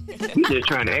 We just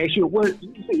trying to ask you what,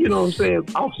 you know what I'm saying,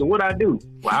 officer, what I do?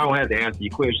 Well, I don't have to answer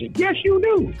your question. Yes, you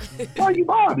do. Why are you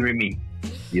bothering me?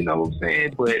 You know what I'm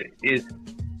saying? But it's,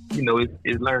 you know,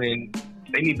 it's learning.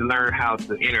 They need to learn how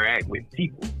to interact with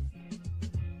people.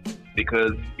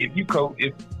 Because if you go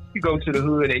to the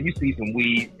hood and you see some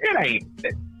weed, it ain't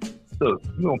that. Look,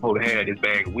 you don't supposed to have this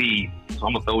bag of weed, so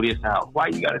I'm gonna throw this out. Why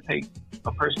you gotta take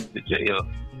a person to jail?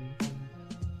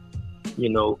 You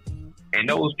know, and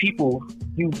those people,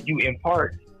 you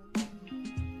impart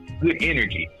good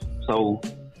energy. So,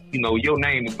 you know, your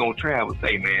name is gonna travel.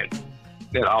 Say, man,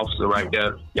 that officer right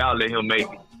there, y'all let him make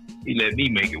it. He let me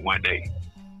make it one day.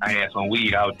 I had some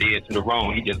weed out dead to the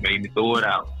wrong. He just made me throw it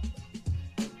out.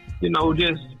 You know,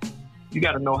 just, you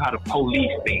got to know how to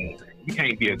police things. You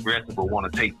can't be aggressive or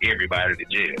want to take everybody to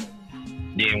jail.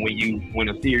 Then when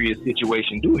a serious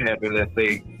situation do happen, let's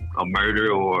say a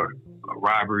murder or a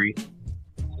robbery,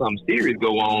 something serious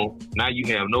go on, now you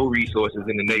have no resources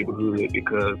in the neighborhood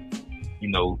because, you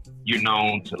know, you're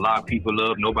known to lock people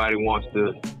up. Nobody wants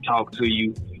to talk to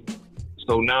you.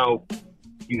 So now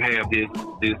you have this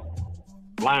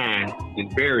line,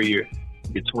 this barrier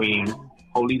between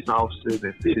police officers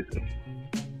and citizens.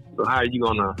 So how are you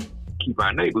gonna keep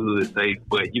our neighborhood safe,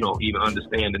 but you don't even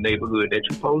understand the neighborhood that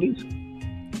you police?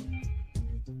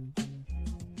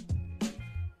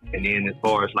 And then as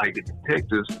far as like the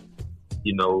detectives,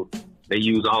 you know, they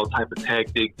use all type of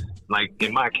tactics. Like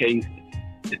in my case,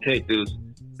 detectives,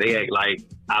 they act like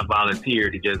I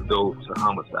volunteered to just go to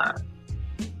homicide.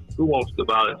 Who wants to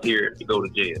volunteer to go to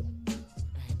jail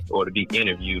or to be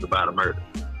interviewed about a murder?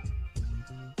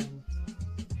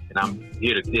 And I'm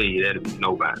here to tell you that it's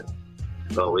nobody.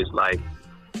 So it's like,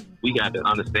 we got to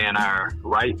understand our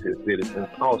rights as citizens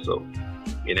also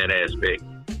in that aspect.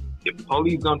 If the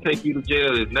police gonna take you to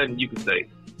jail, there's nothing you can say.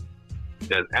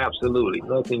 There's absolutely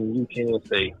nothing you can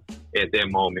say at that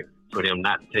moment for them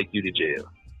not to take you to jail.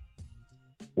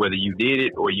 Whether you did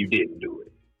it or you didn't do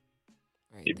it.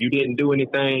 Right. If you didn't do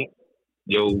anything,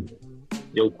 your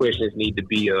questions need to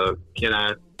be, can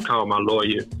I call my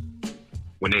lawyer?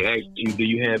 When they ask you, do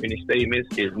you have any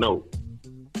statements? It's no.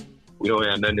 We don't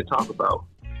have nothing to talk about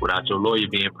without your lawyer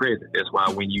being present. That's why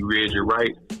when you read your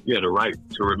rights, you have the right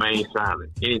to remain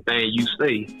silent. Anything you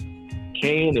say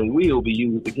can and will be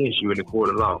used against you in the court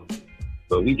of law.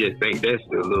 But we just think that's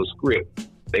a little script.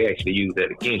 They actually use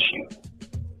that against you.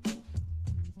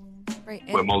 Right.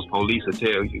 Where most police will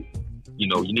tell you, you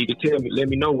know, you need to tell me, let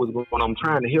me know what's going on. I'm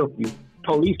trying to help you.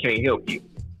 Police can't help you.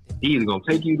 He's either going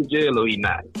to take you to jail or he's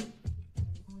not.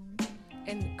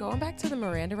 And going back to the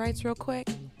Miranda rights real quick,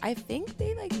 I think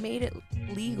they made it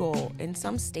legal in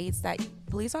some states that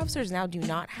police officers now do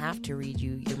not have to read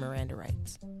you your Miranda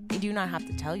rights. They do not have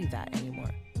to tell you that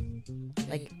anymore.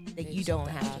 You don't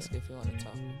have to ask if you want to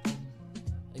talk.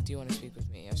 Do you want to speak with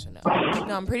me? Yes or no?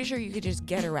 No, I'm pretty sure you could just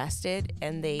get arrested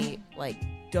and they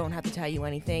don't have to tell you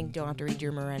anything. Don't have to read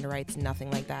your Miranda rights.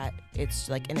 Nothing like that. It's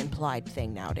like an implied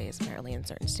thing nowadays, apparently in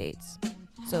certain states.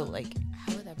 So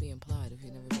how would that be implied if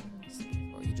you've never been arrested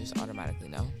before? You just automatically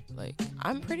know.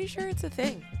 I'm pretty sure it's a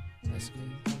thing. That's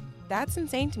crazy. That's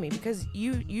insane to me because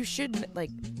you should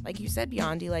like you said,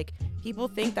 Biondi, people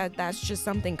think that that's just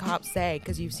something cops say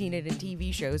because you've seen it in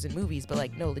TV shows and movies,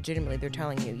 but no, legitimately they're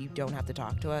telling you you don't have to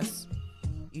talk to us.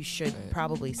 You should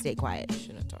probably stay quiet. You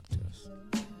shouldn't talk to us.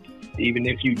 Even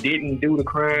if you didn't do the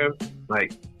crime,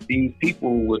 these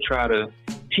people will try to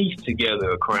piece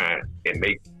together a crime and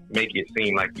make it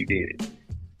seem like you did it.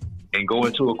 And go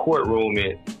into a courtroom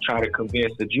and try to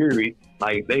convince the jury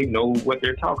they know what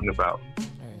they're talking about. Right.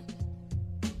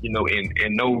 You know,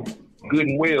 and know good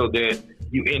and well that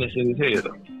you innocent as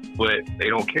hell, but they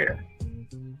don't care.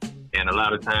 And a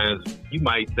lot of times you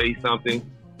might say something,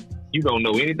 you don't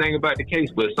know anything about the case,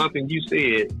 but something you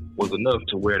said was enough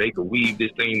to where they could weave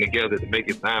this thing together to make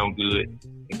it sound good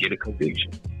and get a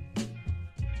conviction.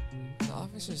 The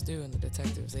officers do and the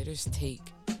detectives, they just take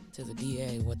to the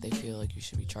DA what they feel like you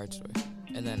should be charged with.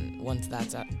 And then once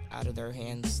that's out of their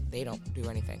hands, they don't do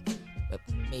anything but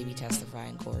maybe testify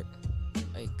in court.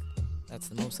 Like, that's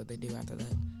the most that they do after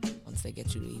that, once they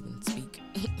get you to even speak.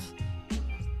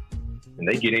 And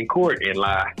they get in court and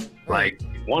lie. Right.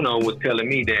 Like, one of them was telling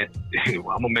me that I'm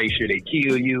going to make sure they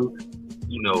kill you.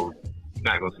 You know, you're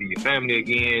not going to see your family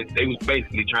again. They was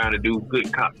basically trying to do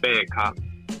good cop, bad cop.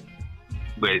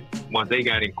 But once they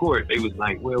got in court, they was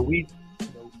like, well,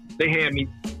 they had me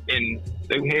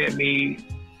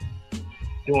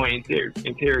doing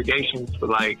interrogations for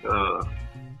like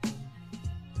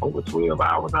over 12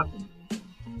 hours, I think.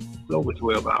 Over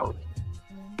 12 hours.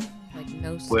 Like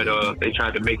no sleep. But they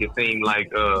tried to make it seem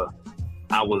like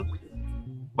I was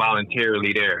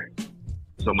voluntarily there.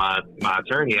 So my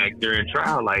attorney asked during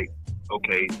trial, like,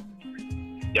 okay,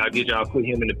 did y'all put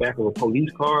him in the back of a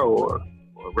police car or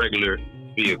a regular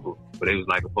vehicle? But it was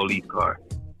like a police car.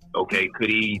 Okay, could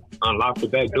he unlock the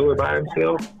back door by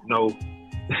himself? No.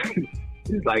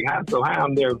 It's like, how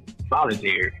I'm there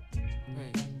voluntary?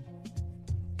 Right.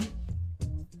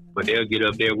 But they'll get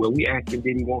up there, well, we asked him,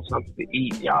 did he want something to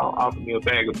eat? Y'all offer me a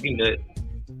bag of peanuts.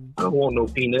 I don't want no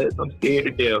peanuts. I'm scared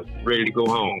to death, ready to go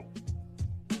home.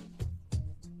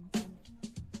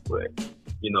 But,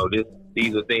 you know,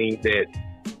 these are things that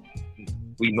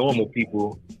we normal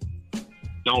people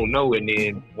don't know. And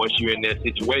then once you're in that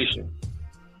situation,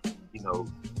 you know,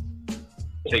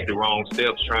 take the wrong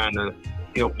steps trying to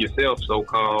help yourself,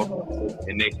 so-called.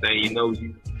 And next thing you know,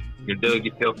 you dug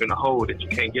yourself in a hole that you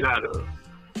can't get out of.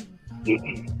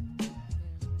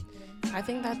 I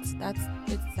think it's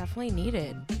definitely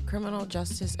needed. Criminal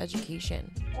justice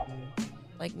education.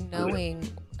 Like, knowing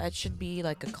that should be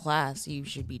like a class you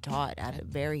should be taught at a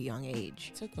very young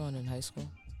age. I took one in high school.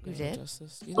 You did?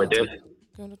 Justice. But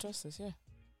Criminal justice, yeah.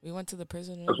 We went to the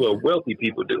prison. That's what wealthy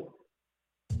people do.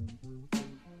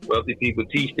 Wealthy people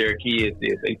teach their kids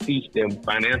this. They teach them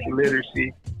financial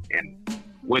literacy and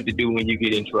what to do when you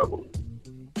get in trouble.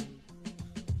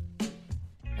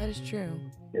 That is true.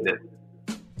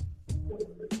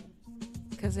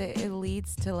 Because it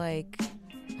leads to, like,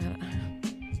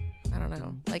 I don't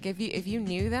know. Like, if you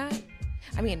knew that,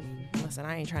 I mean, listen,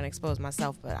 I ain't trying to expose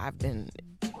myself, but I've been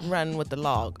run with the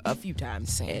law a few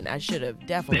times, and I should have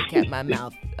definitely kept my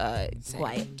mouth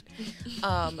quiet.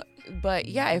 But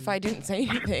yeah, if I didn't say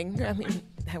anything, I mean,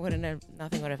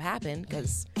 nothing would have happened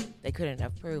because they couldn't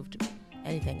have proved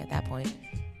anything at that point.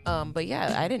 But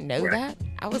yeah, I didn't know that.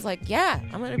 I was like, yeah,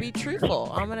 I'm gonna be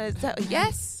truthful. I'm gonna tell,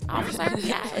 yes, officer,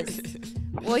 yes.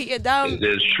 Well, you dumb.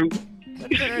 There's truth.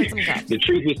 The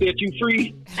truth will set you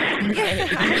free.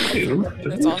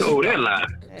 That's all told that lie.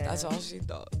 Yeah. That's all she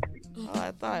thought. Oh,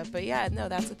 I thought, but yeah, no,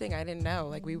 that's the thing. I didn't know.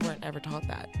 Like, we weren't ever taught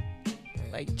that.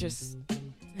 Like, just,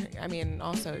 I mean,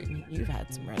 also, you've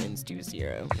had some run-ins too,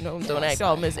 Sierra. No, don't act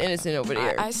all Miss Innocent over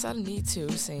there. I said me too,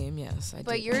 same, yes.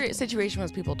 But your situation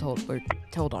was people were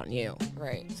told on you.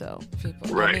 Right. So,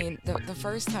 people, right. I mean, the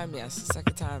first time, yes. The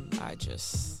second time, I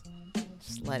just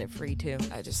let it free too.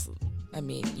 I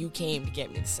mean, you came to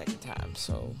get me the second time,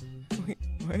 so.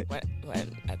 What?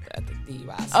 When at the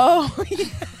DUI. Oh,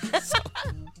 yeah. So.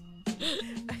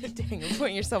 Dang, you're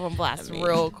putting yourself on blast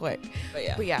real quick.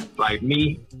 But yeah. Like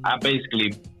me, I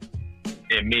basically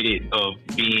admitted of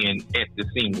being at the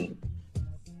scene,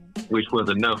 which was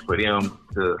enough for them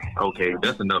to, okay,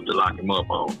 that's enough to lock him up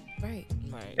on. Right.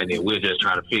 And then we'll just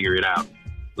try to figure it out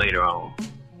later on.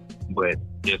 But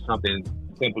just something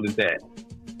simple as that.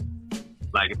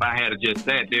 Like, if I had just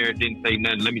sat there and didn't say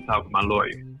nothing, let me talk to my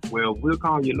lawyer. Well, we'll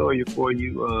call your lawyer for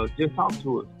you. Just talk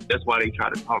to us. That's why they try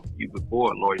to talk to you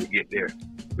before a lawyer get there.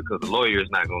 Because the lawyer is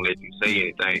not going to let you say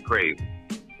anything crazy.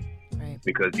 Right.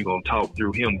 Because you're going to talk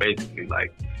through him, basically.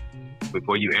 Like,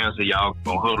 before you answer, y'all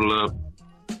going to huddle up.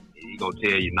 He's going to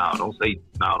tell you, don't say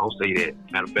that.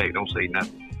 Matter of fact, don't say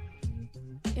nothing.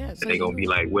 Yeah, so and they're going to be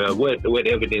like, well, what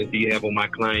evidence do you have on my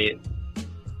client?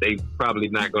 They probably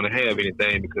not going to have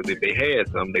anything, because if they had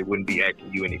some, they wouldn't be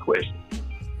asking you any questions.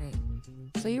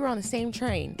 So you were on the same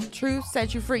train. Truth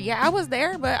set you free. Yeah, I was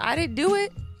there, but I didn't do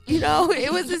it. You know,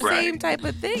 it was the same type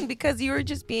of thing, because you were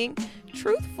just being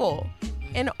truthful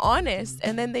and honest.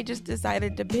 And then they just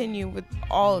decided to pin you with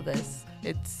all of this.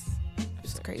 It's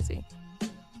just crazy.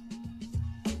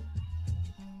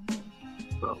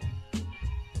 So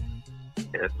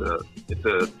it's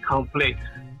a complex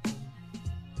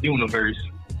universe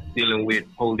dealing with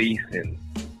police and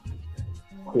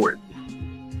court.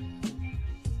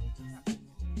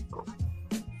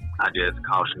 I just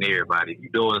caution everybody, if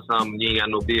you're doing something you ain't got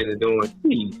no business doing,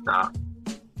 please stop.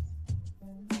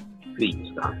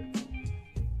 Please stop.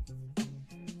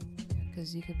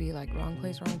 Because you could be like wrong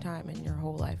place, wrong time, and your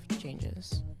whole life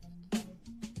changes.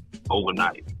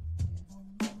 overnight.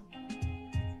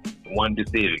 One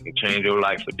decision can change your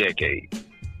life for decades.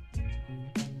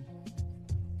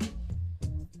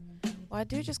 Well, I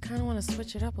do just kind of want to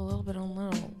switch it up a little bit on a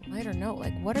little lighter note.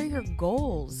 Like, what are your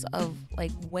goals of,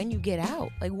 like, when you get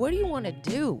out? Like, what do you want to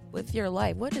do with your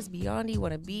life? What does Beyondy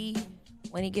want to be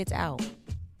when he gets out?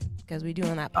 Because we're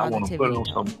doing that positivity. I want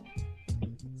to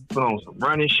put on some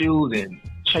running shoes and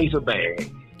chase a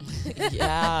bag.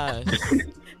 Yeah.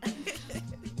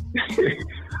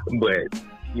 But,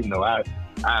 you know, I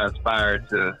aspire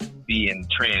to be in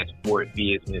transport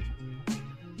business.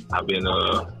 I've been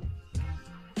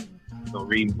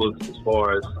reading books as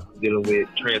far as dealing with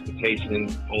transportation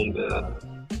on the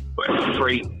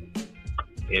freight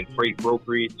and freight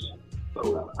brokerage.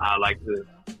 So I like to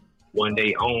one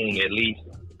day own at least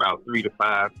about 3 to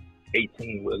 5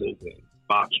 18-wheelers and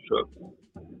box trucks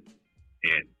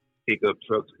and pickup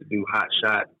trucks to do hot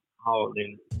shot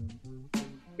hauling,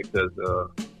 because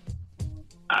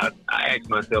I asked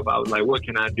myself, I was like, what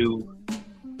can I do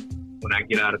when I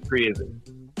get out of prison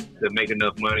to make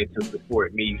enough money to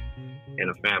support me and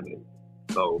a family?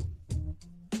 So,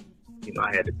 you know,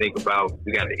 I had to think about,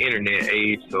 we got the internet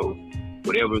age, so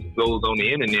whatever goes on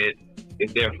the internet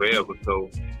is there forever. So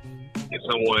if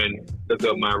someone look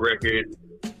up my record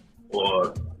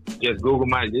or just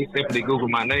simply Google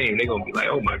my name, they're going to be like,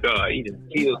 oh my God, he just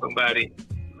killed somebody.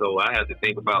 So I have to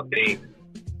think about things.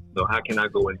 So how can I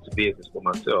go into business for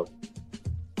myself?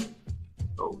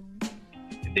 So,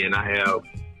 and then I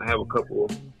have a couple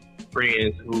of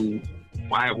friends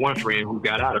I have one friend who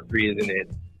got out of prison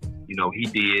and, you know, he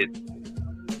did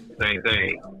the same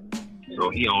thing. So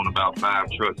he owns about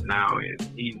 5 trucks now and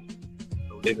he's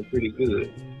living pretty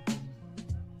good.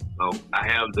 So I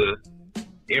have the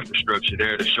infrastructure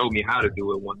there to show me how to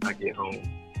do it once I get home.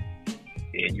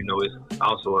 And, you know, it's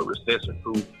also a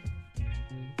recession-proof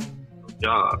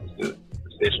job. It's a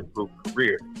recession-proof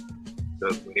career.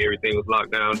 Because when everything was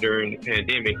locked down during the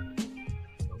pandemic,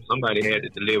 somebody had to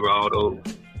deliver all those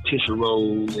tissue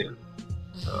rolls and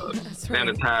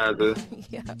sanitizer,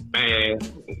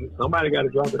 masks. Somebody got to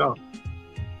drop it off.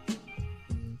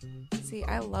 See,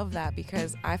 I love that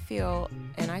because I feel,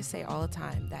 and I say all the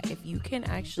time, that if you can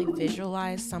actually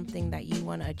visualize something that you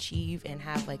want to achieve and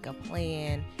have like a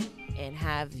plan and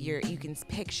you can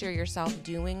picture yourself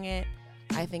doing it,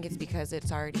 I think it's because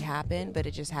it's already happened, but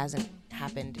it just hasn't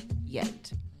happened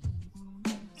yet.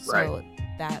 So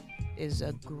that is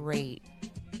a great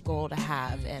goal to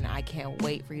have, and I can't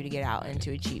wait for you to get out and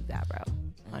to achieve that, bro.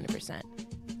 100%.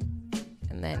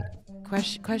 And then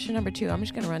question number 2, I'm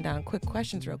just gonna run down quick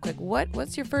questions real quick.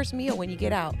 What's your first meal when you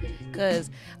get out? Because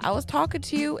I was talking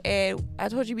to you and I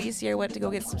told you BC went to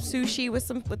go get some sushi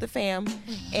with the fam,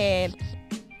 and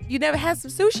you never had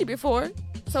some sushi before.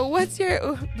 So what's you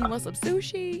want some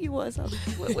sushi? You want some?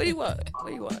 What do you want? What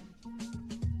do you want?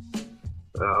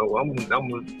 Well, I'm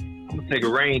gonna take a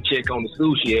rain check on the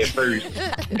sushi at first.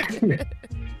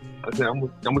 I said I'm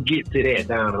gonna get to that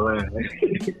down the line.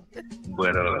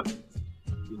 But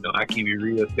you know, I keep it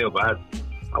real simple.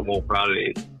 I want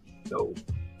probably, you know,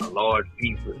 a large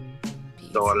pizza.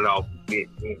 Started off with it,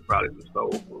 and probably some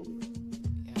soul food.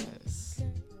 Yes.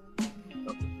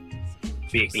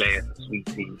 Big glass of sweet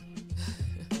tea.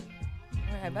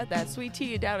 I bet that sweet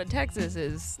tea down in Texas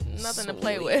is nothing to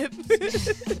play with.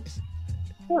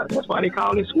 Yeah, that's why they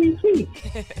call it sweet tea.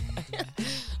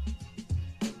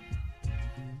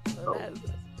 So that's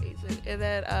basic. And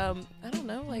then I don't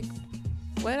know, like,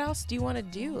 what else do you want to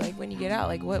do, like, when you get out?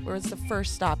 Like, what's the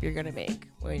first stop you're gonna make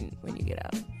when you get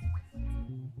out?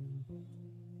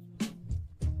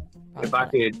 If I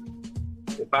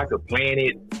could plan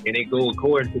it and it go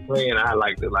according to plan, I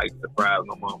like to surprise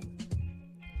my mom.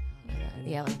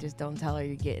 Yeah, like, just don't tell her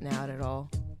you're getting out at all.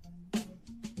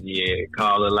 Yeah,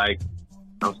 call her like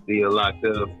I'm still locked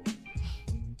up,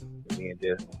 and then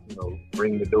just, you know,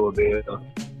 ring the doorbell.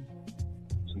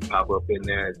 She pop up in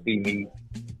there and see me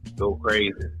go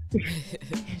crazy.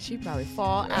 She probably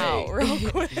fall out real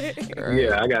quick.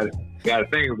 Yeah, I gotta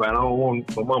think about it. I don't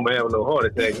want my mama having no heart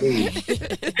attack.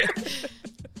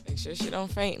 Make sure she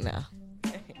don't faint now.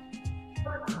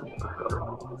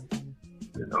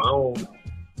 You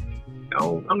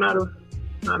know, I'm not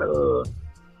a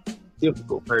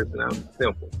difficult person. I'm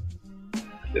simple. I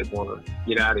just want to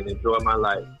get out and enjoy my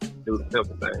life, do the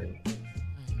simple things.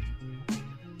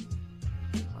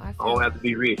 I don't have to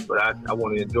be rich, but I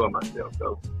want to enjoy myself,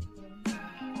 though.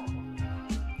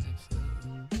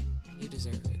 You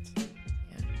deserve it.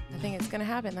 Yeah. I think it's gonna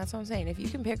happen. That's what I'm saying. If you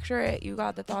can picture it, you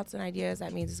got the thoughts and ideas,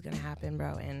 that means it's gonna happen,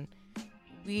 bro. And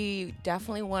we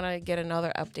definitely want to get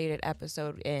another updated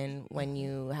episode in when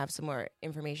you have some more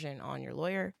information on your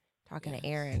lawyer talking to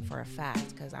Aaron for a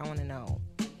fact, because I want to know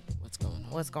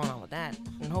what's going on with that.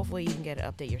 And hopefully you can get an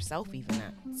update yourself even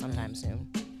sometime soon.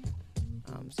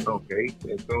 Okay,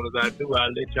 as soon as I do,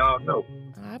 I'll let y'all know.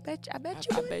 I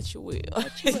bet you will.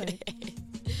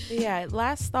 Yeah,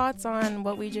 last thoughts on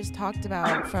what we just talked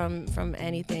about, from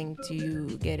anything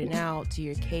to getting out, to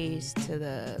your case, to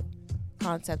the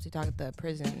concepts we talked about, the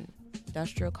prison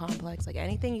industrial complex, like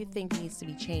anything you think needs to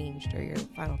be changed, or your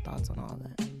final thoughts on all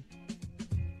that.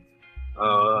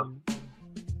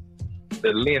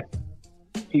 The length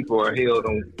people are held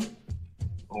on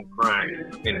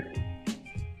crime sentences.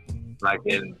 Like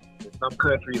in some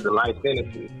countries, the life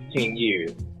sentence is 10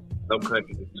 years. Some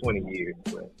countries it's 20 years.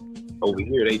 But over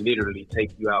here, they literally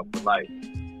take you out for life.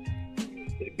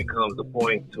 It becomes a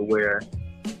point to where,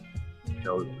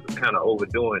 kind of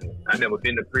overdoing it. I've never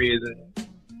been to prison.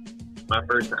 My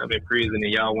first time in prison,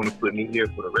 and y'all want to put me here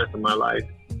for the rest of my life.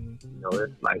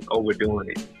 It's like overdoing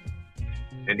it.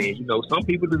 And then, some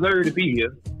people deserve to be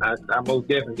here. I most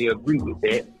definitely agree with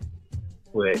that.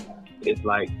 But it's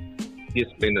like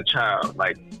discipline a child.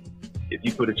 Like, if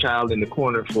you put a child in the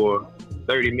corner for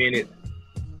 30 minutes,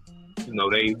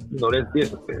 that's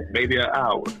discipline. Maybe an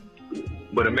hour.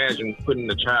 But imagine putting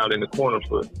a child in the corner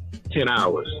for 10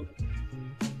 hours.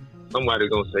 Somebody's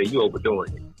going to say, you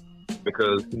overdoing it.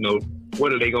 Because,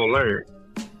 what are they going to learn?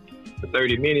 For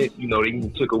 30 minutes, they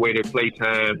took away their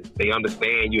playtime. They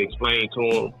understand. You explain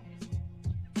to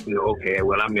them, okay,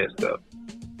 well, I messed up.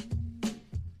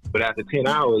 But after 10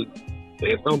 hours,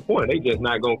 at some point, they just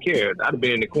not going to care. I've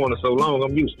been in the corner so long,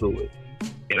 I'm used to it.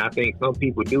 And I think some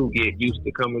people do get used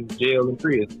to coming to jail and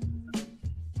prison.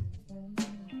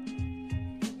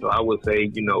 So I would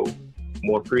say,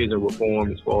 more prison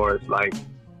reform as far as like,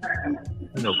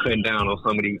 cutting down on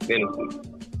some of these sentences.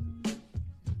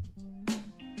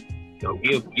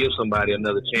 Give somebody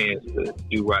another chance to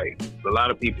do right. A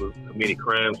lot of people committed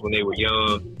crimes when they were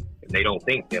young, and they don't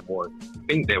think that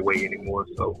way anymore.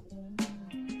 So,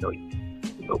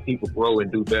 people grow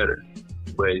and do better.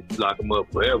 But if you lock them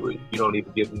up forever, you don't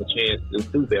even give them a chance to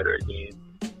do better again.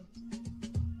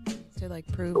 To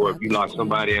prove. Or if you lock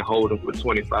somebody and hold them for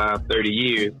 25, 30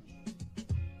 years,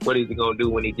 what is he going to do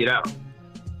when he get out?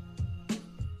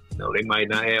 They might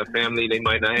not have family. They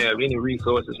might not have any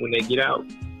resources when they get out.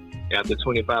 After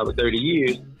 25 or 30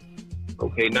 years,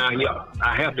 okay, now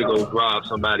I have to go rob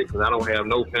somebody because I don't have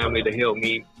no family to help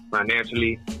me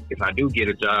financially. If I do get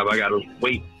a job, I got to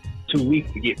wait 2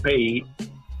 weeks to get paid.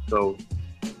 So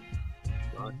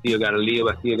I still got to live.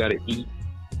 I still got to eat.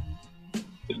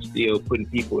 It's still putting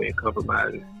people in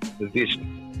compromising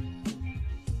positions.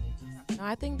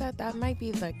 I think that might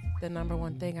be like the number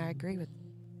one thing. I agree with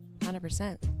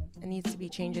 100%. It needs to be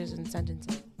changes in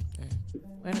sentencing.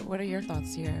 What are your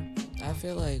thoughts here? I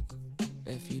feel like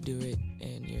if you do it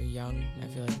and you're young, I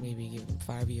feel like maybe give them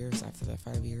 5 years. After that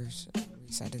 5 years,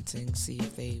 resentencing, see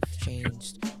if they've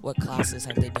changed. What classes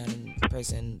have they done in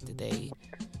prison? Did they,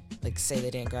 say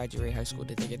they didn't graduate high school?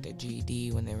 Did they get their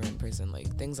GED when they were in prison?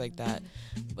 Things like that.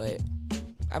 But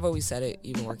I've always said it,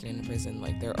 even working in a prison,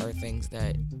 there are things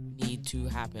that need to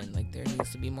happen. There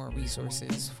needs to be more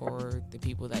resources for the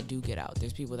people that do get out.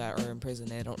 There's people that are in prison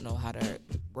that don't know how to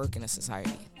work in a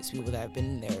society. There's people that have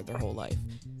been there their whole life.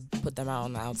 Put them out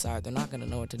on the outside, they're not going to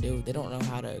know what to do. They don't know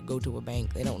how to go to a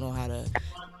bank. They don't know how to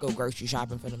go grocery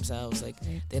shopping for themselves.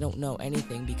 They don't know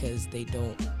anything because they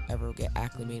don't ever get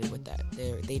acclimated with that.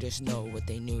 They just know what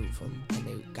they knew from when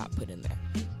they got put in there.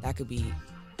 That could be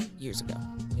years ago,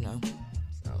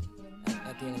 So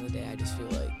at the end of the day, I just feel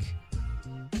like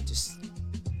just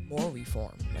more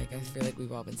reform. I feel like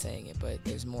we've all been saying it, but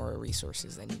there's more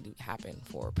resources that need to happen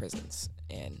for prisons.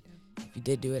 And if you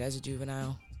did do it as a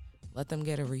juvenile, let them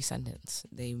get a resentence.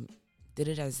 They did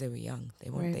it as they were young. They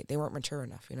weren't mature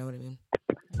enough. You know what I mean?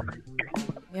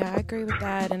 Yeah, I agree with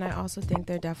that. And I also think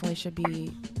there definitely should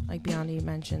be, like Biondi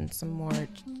mentioned, some more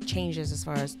changes as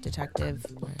far as detective.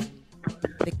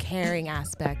 The caring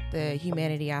aspect, the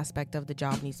humanity aspect of the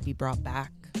job needs to be brought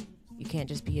back. You can't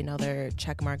just be another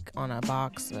check mark on a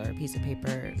box or a piece of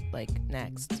paper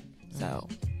next. So,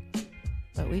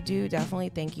 but we do definitely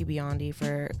thank you, Biondi,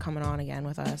 for coming on again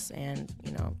with us and,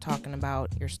 talking about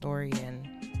your story and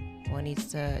what needs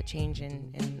to change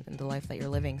in the life that you're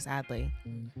living, sadly.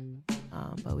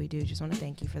 But we do just want to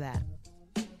thank you for that.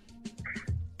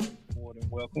 More than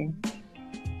welcome.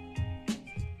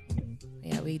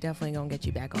 Yeah, we definitely gonna get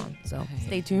you back on. So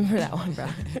stay tuned for that one, bro.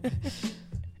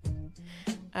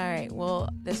 All right. Well,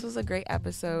 this was a great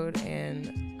episode,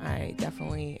 and I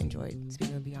definitely enjoyed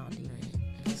speaking with Biondi.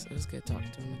 It was good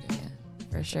talking to him again. Yeah,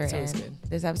 for sure. And good.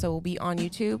 This episode will be on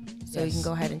YouTube, so you can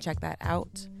go ahead and check that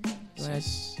out. You want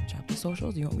to drop the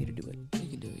socials? Do you want me to do it? You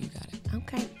can do it. You got it.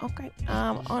 Okay.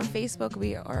 On Facebook,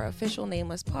 we are official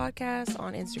Nameless Podcast.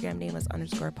 On Instagram,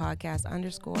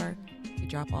 Nameless_podcast_. We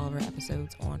drop all of our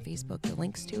episodes on Facebook, the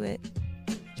links to it.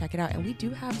 Check it out. And we do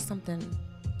have something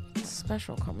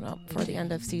special coming up for the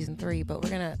end of season 3, but we're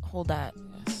going to hold that.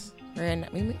 Yes.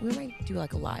 We might do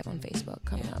like a live on Facebook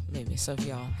coming up. Maybe. So if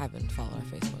y'all haven't followed our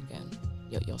Facebook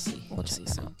you'll see. We'll check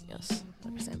that out. Yes.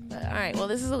 100%. But, all right. Well,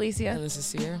 this is Alicia. And this is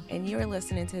Sierra. And you are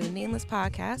listening to the Nameless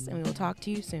Podcast, and we will talk to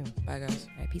you soon. Bye, guys.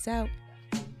 All right. Peace out.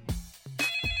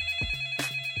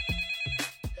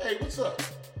 Hey, what's up?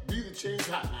 Be the Change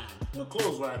Hotline. We're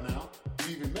closed right now.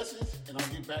 Leave a message, and I'll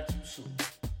get back to you soon.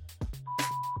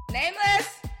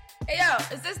 Nameless? Hey, yo,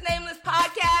 is this Nameless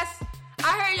Podcast?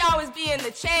 I heard y'all was being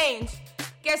the change.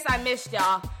 Guess I missed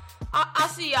y'all. I'll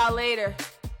see y'all later.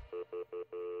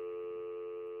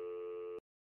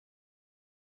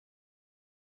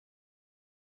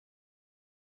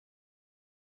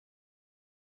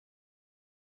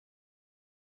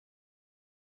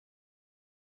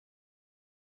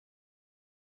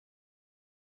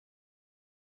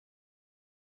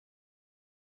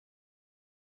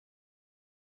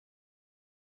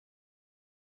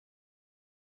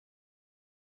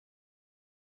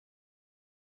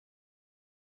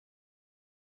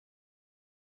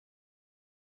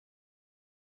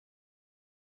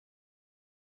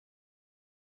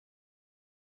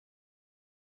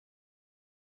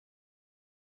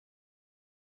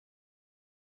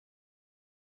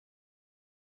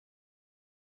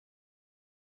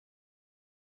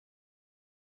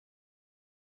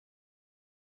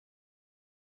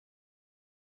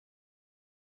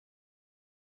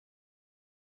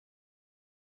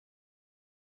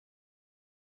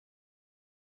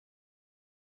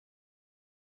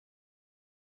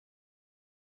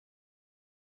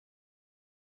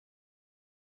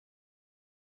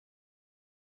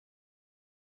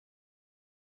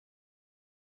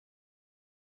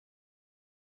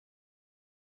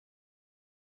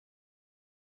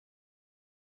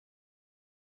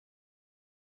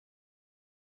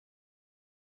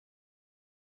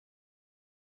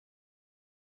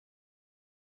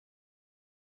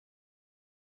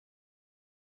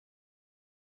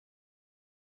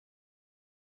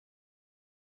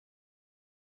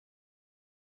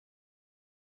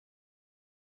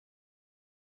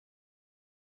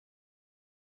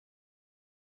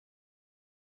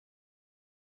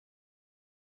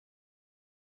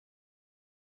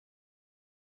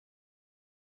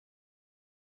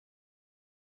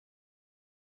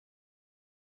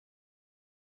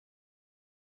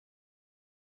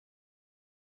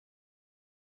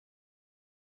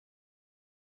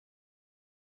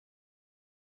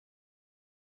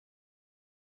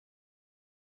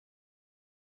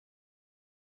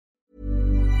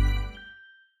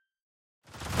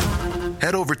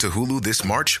 Head over to Hulu this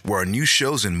March, where our new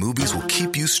shows and movies will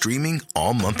keep you streaming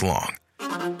all month long.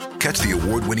 Catch the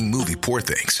award-winning movie Poor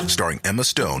Things, starring Emma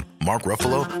Stone, Mark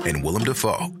Ruffalo, and Willem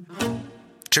Dafoe.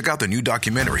 Check out the new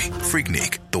documentary,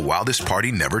 Freaknik, The Wildest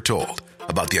Party Never Told,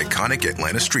 about the iconic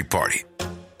Atlanta Street Party.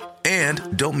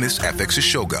 And don't miss FX's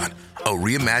Shogun, a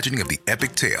reimagining of the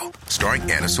epic tale, starring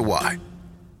Anna Sawai.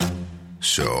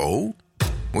 So,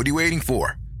 what are you waiting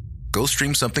for? Go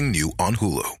stream something new on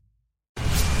Hulu.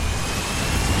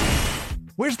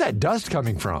 Where's that dust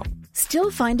coming from?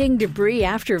 Still finding debris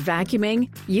after vacuuming?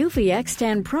 Eufy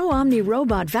X10 Pro Omni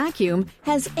Robot Vacuum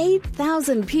has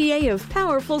 8,000 PA of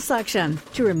powerful suction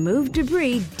to remove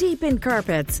debris deep in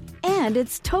carpets. And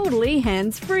it's totally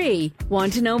hands-free.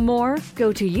 Want to know more?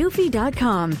 Go to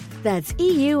eufy.com. That's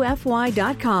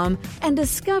EUFY.com and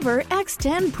discover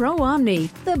X10 Pro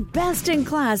Omni, the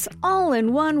best-in-class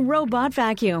all-in-one robot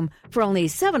vacuum for only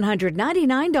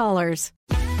 $799.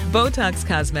 Botox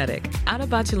Cosmetic, out of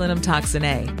botulinum toxin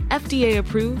A, FDA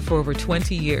approved for over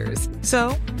 20 years.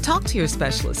 So, talk to your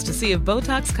specialist to see if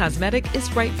Botox Cosmetic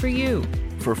is right for you.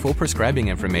 For full prescribing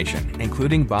information,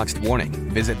 including boxed warning,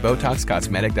 visit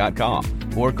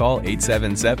BotoxCosmetic.com or call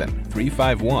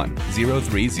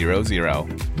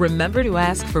 877-351-0300. Remember to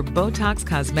ask for Botox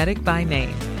Cosmetic by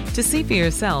name. To see for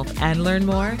yourself and learn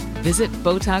more, visit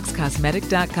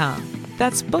BotoxCosmetic.com.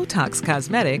 That's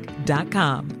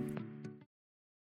BotoxCosmetic.com.